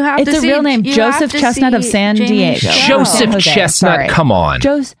person. It's a real name. Joseph Chestnut of San Diego. Joseph Chestnut, come on.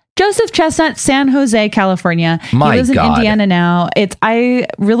 Joseph Chestnut, San Jose, California. My he lives in Indiana now.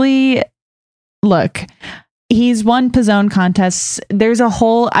 He's won Pizzone contests. There's a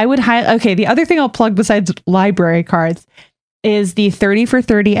whole, the other thing I'll plug besides library cards is the 30 for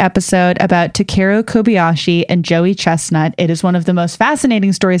 30 episode about Takeru Kobayashi and Joey Chestnut. It is one of the most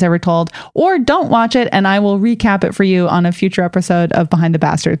fascinating stories ever told. Or don't watch it and I will recap it for you on a future episode of Behind the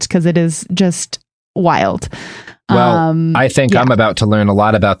Bastards because it is just wild. Well, I think I'm about to learn a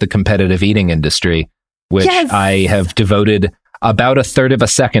lot about the competitive eating industry, which I have devoted about a third of a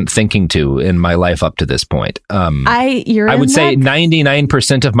second thinking to in my life up to this point. I would say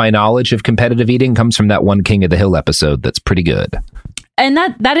 99% of my knowledge of competitive eating comes from that one King of the Hill episode. That's pretty good. And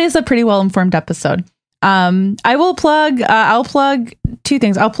that is a pretty well-informed episode. I'll plug two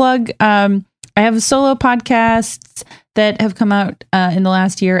things. I have solo podcasts that have come out in the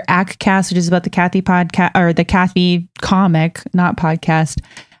last year. ACCast, which is about the Kathy podcast, or the Kathy comic, not podcast.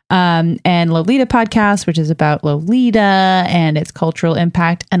 And Lolita podcast, which is about Lolita and its cultural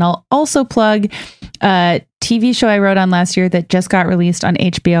impact. And I'll also plug a TV show I wrote on last year that just got released on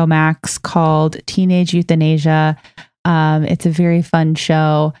HBO Max called Teenage Euthanasia. It's a very fun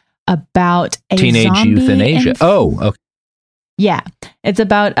show about a Teenage Euthanasia. Okay. Yeah. It's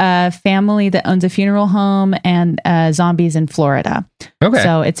about a family that owns a funeral home and zombies in Florida. Okay.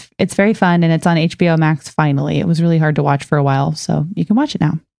 So it's very fun and it's on HBO Max finally. It was really hard to watch for a while, so you can watch it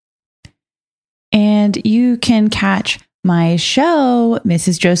now. And you can catch my show,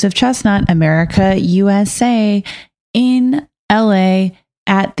 Mrs. Joseph Chestnut, America, USA, in LA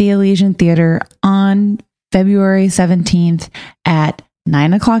at the Elysian Theater on February 17th at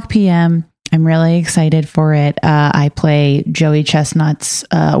 9:00 p.m. I'm really excited for it. I play Joey Chestnut's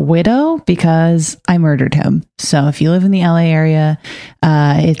widow because I murdered him. So if you live in the LA area,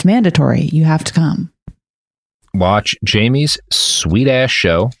 it's mandatory. You have to come. Watch Jamie's sweet ass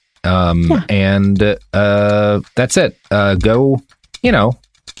show. And that's it. Go,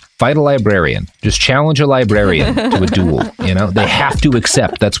 fight a librarian. Just challenge a librarian to a duel. They have to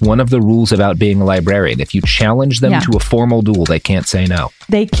accept. That's one of the rules about being a librarian. If you challenge them to a formal duel, they can't say no.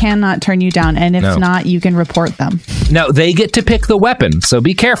 They cannot turn you down. And if not, you can report them. Now, they get to pick the weapon, so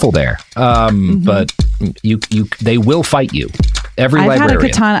be careful there. But they will fight you. Every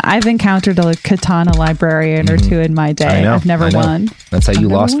librarian. I've encountered a katana librarian or two in my day. I've never won. That's how you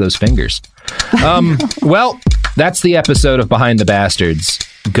lost those fingers. Well, that's the episode of Behind the Bastards.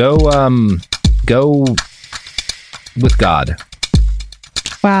 Go with God.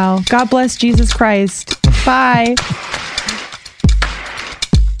 Wow. God bless Jesus Christ. Bye.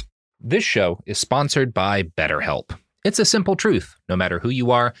 This show is sponsored by BetterHelp. It's a simple truth. No matter who you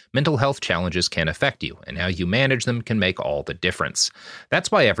are, mental health challenges can affect you, and how you manage them can make all the difference.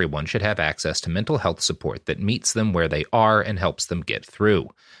 That's why everyone should have access to mental health support that meets them where they are and helps them get through.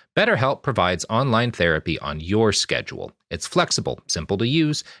 BetterHelp provides online therapy on your schedule. It's flexible, simple to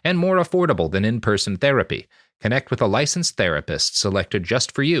use, and more affordable than in-person therapy. Connect with a licensed therapist selected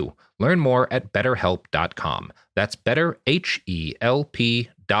just for you. Learn more at BetterHelp.com. That's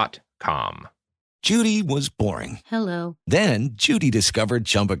BetterHelp.com. Judy was boring. Hello. Then Judy discovered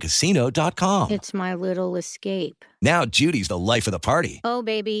ChumbaCasino.com. It's my little escape. Now Judy's the life of the party. Oh,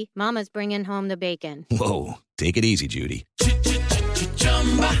 baby, mama's bringing home the bacon. Whoa, take it easy, Judy.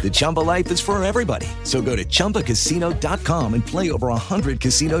 The Chumba life is for everybody. So go to ChumbaCasino.com and play over 100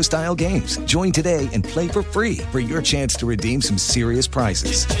 casino-style games. Join today and play for free for your chance to redeem some serious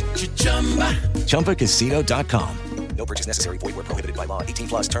prizes. ChumbaCasino.com. No purchase necessary. Void where prohibited by law.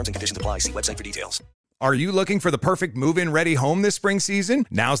 18+ terms and conditions apply. See website for details. Are you looking for the perfect move-in ready home this spring season?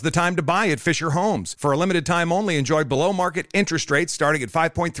 Now's the time to buy at Fisher Homes. For a limited time only, enjoy below-market interest rates starting at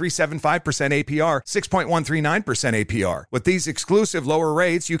 5.375% APR, 6.139% APR. With these exclusive lower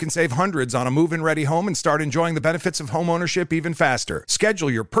rates, you can save hundreds on a move-in ready home and start enjoying the benefits of home ownership even faster.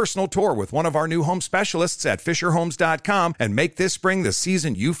 Schedule your personal tour with one of our new home specialists at FisherHomes.com and make this spring the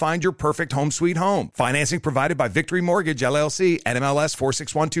season you find your perfect home sweet home. Financing provided by Victory Mortgage, LLC, NMLS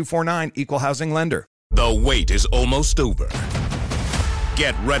 461249, Equal Housing Lender. The wait is almost over.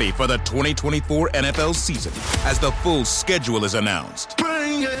 Get ready for the 2024 NFL season as the full schedule is announced.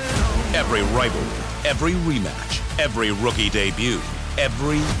 Every rivalry, every rematch, every rookie debut,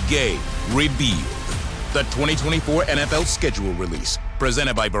 every game revealed. The 2024 NFL schedule release,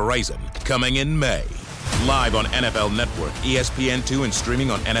 presented by Verizon, coming in May. Live on NFL Network, ESPN2, and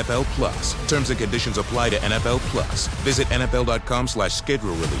streaming on NFL Plus. Terms and conditions apply to NFL Plus. Visit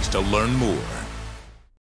NFL.com/schedule release to learn more.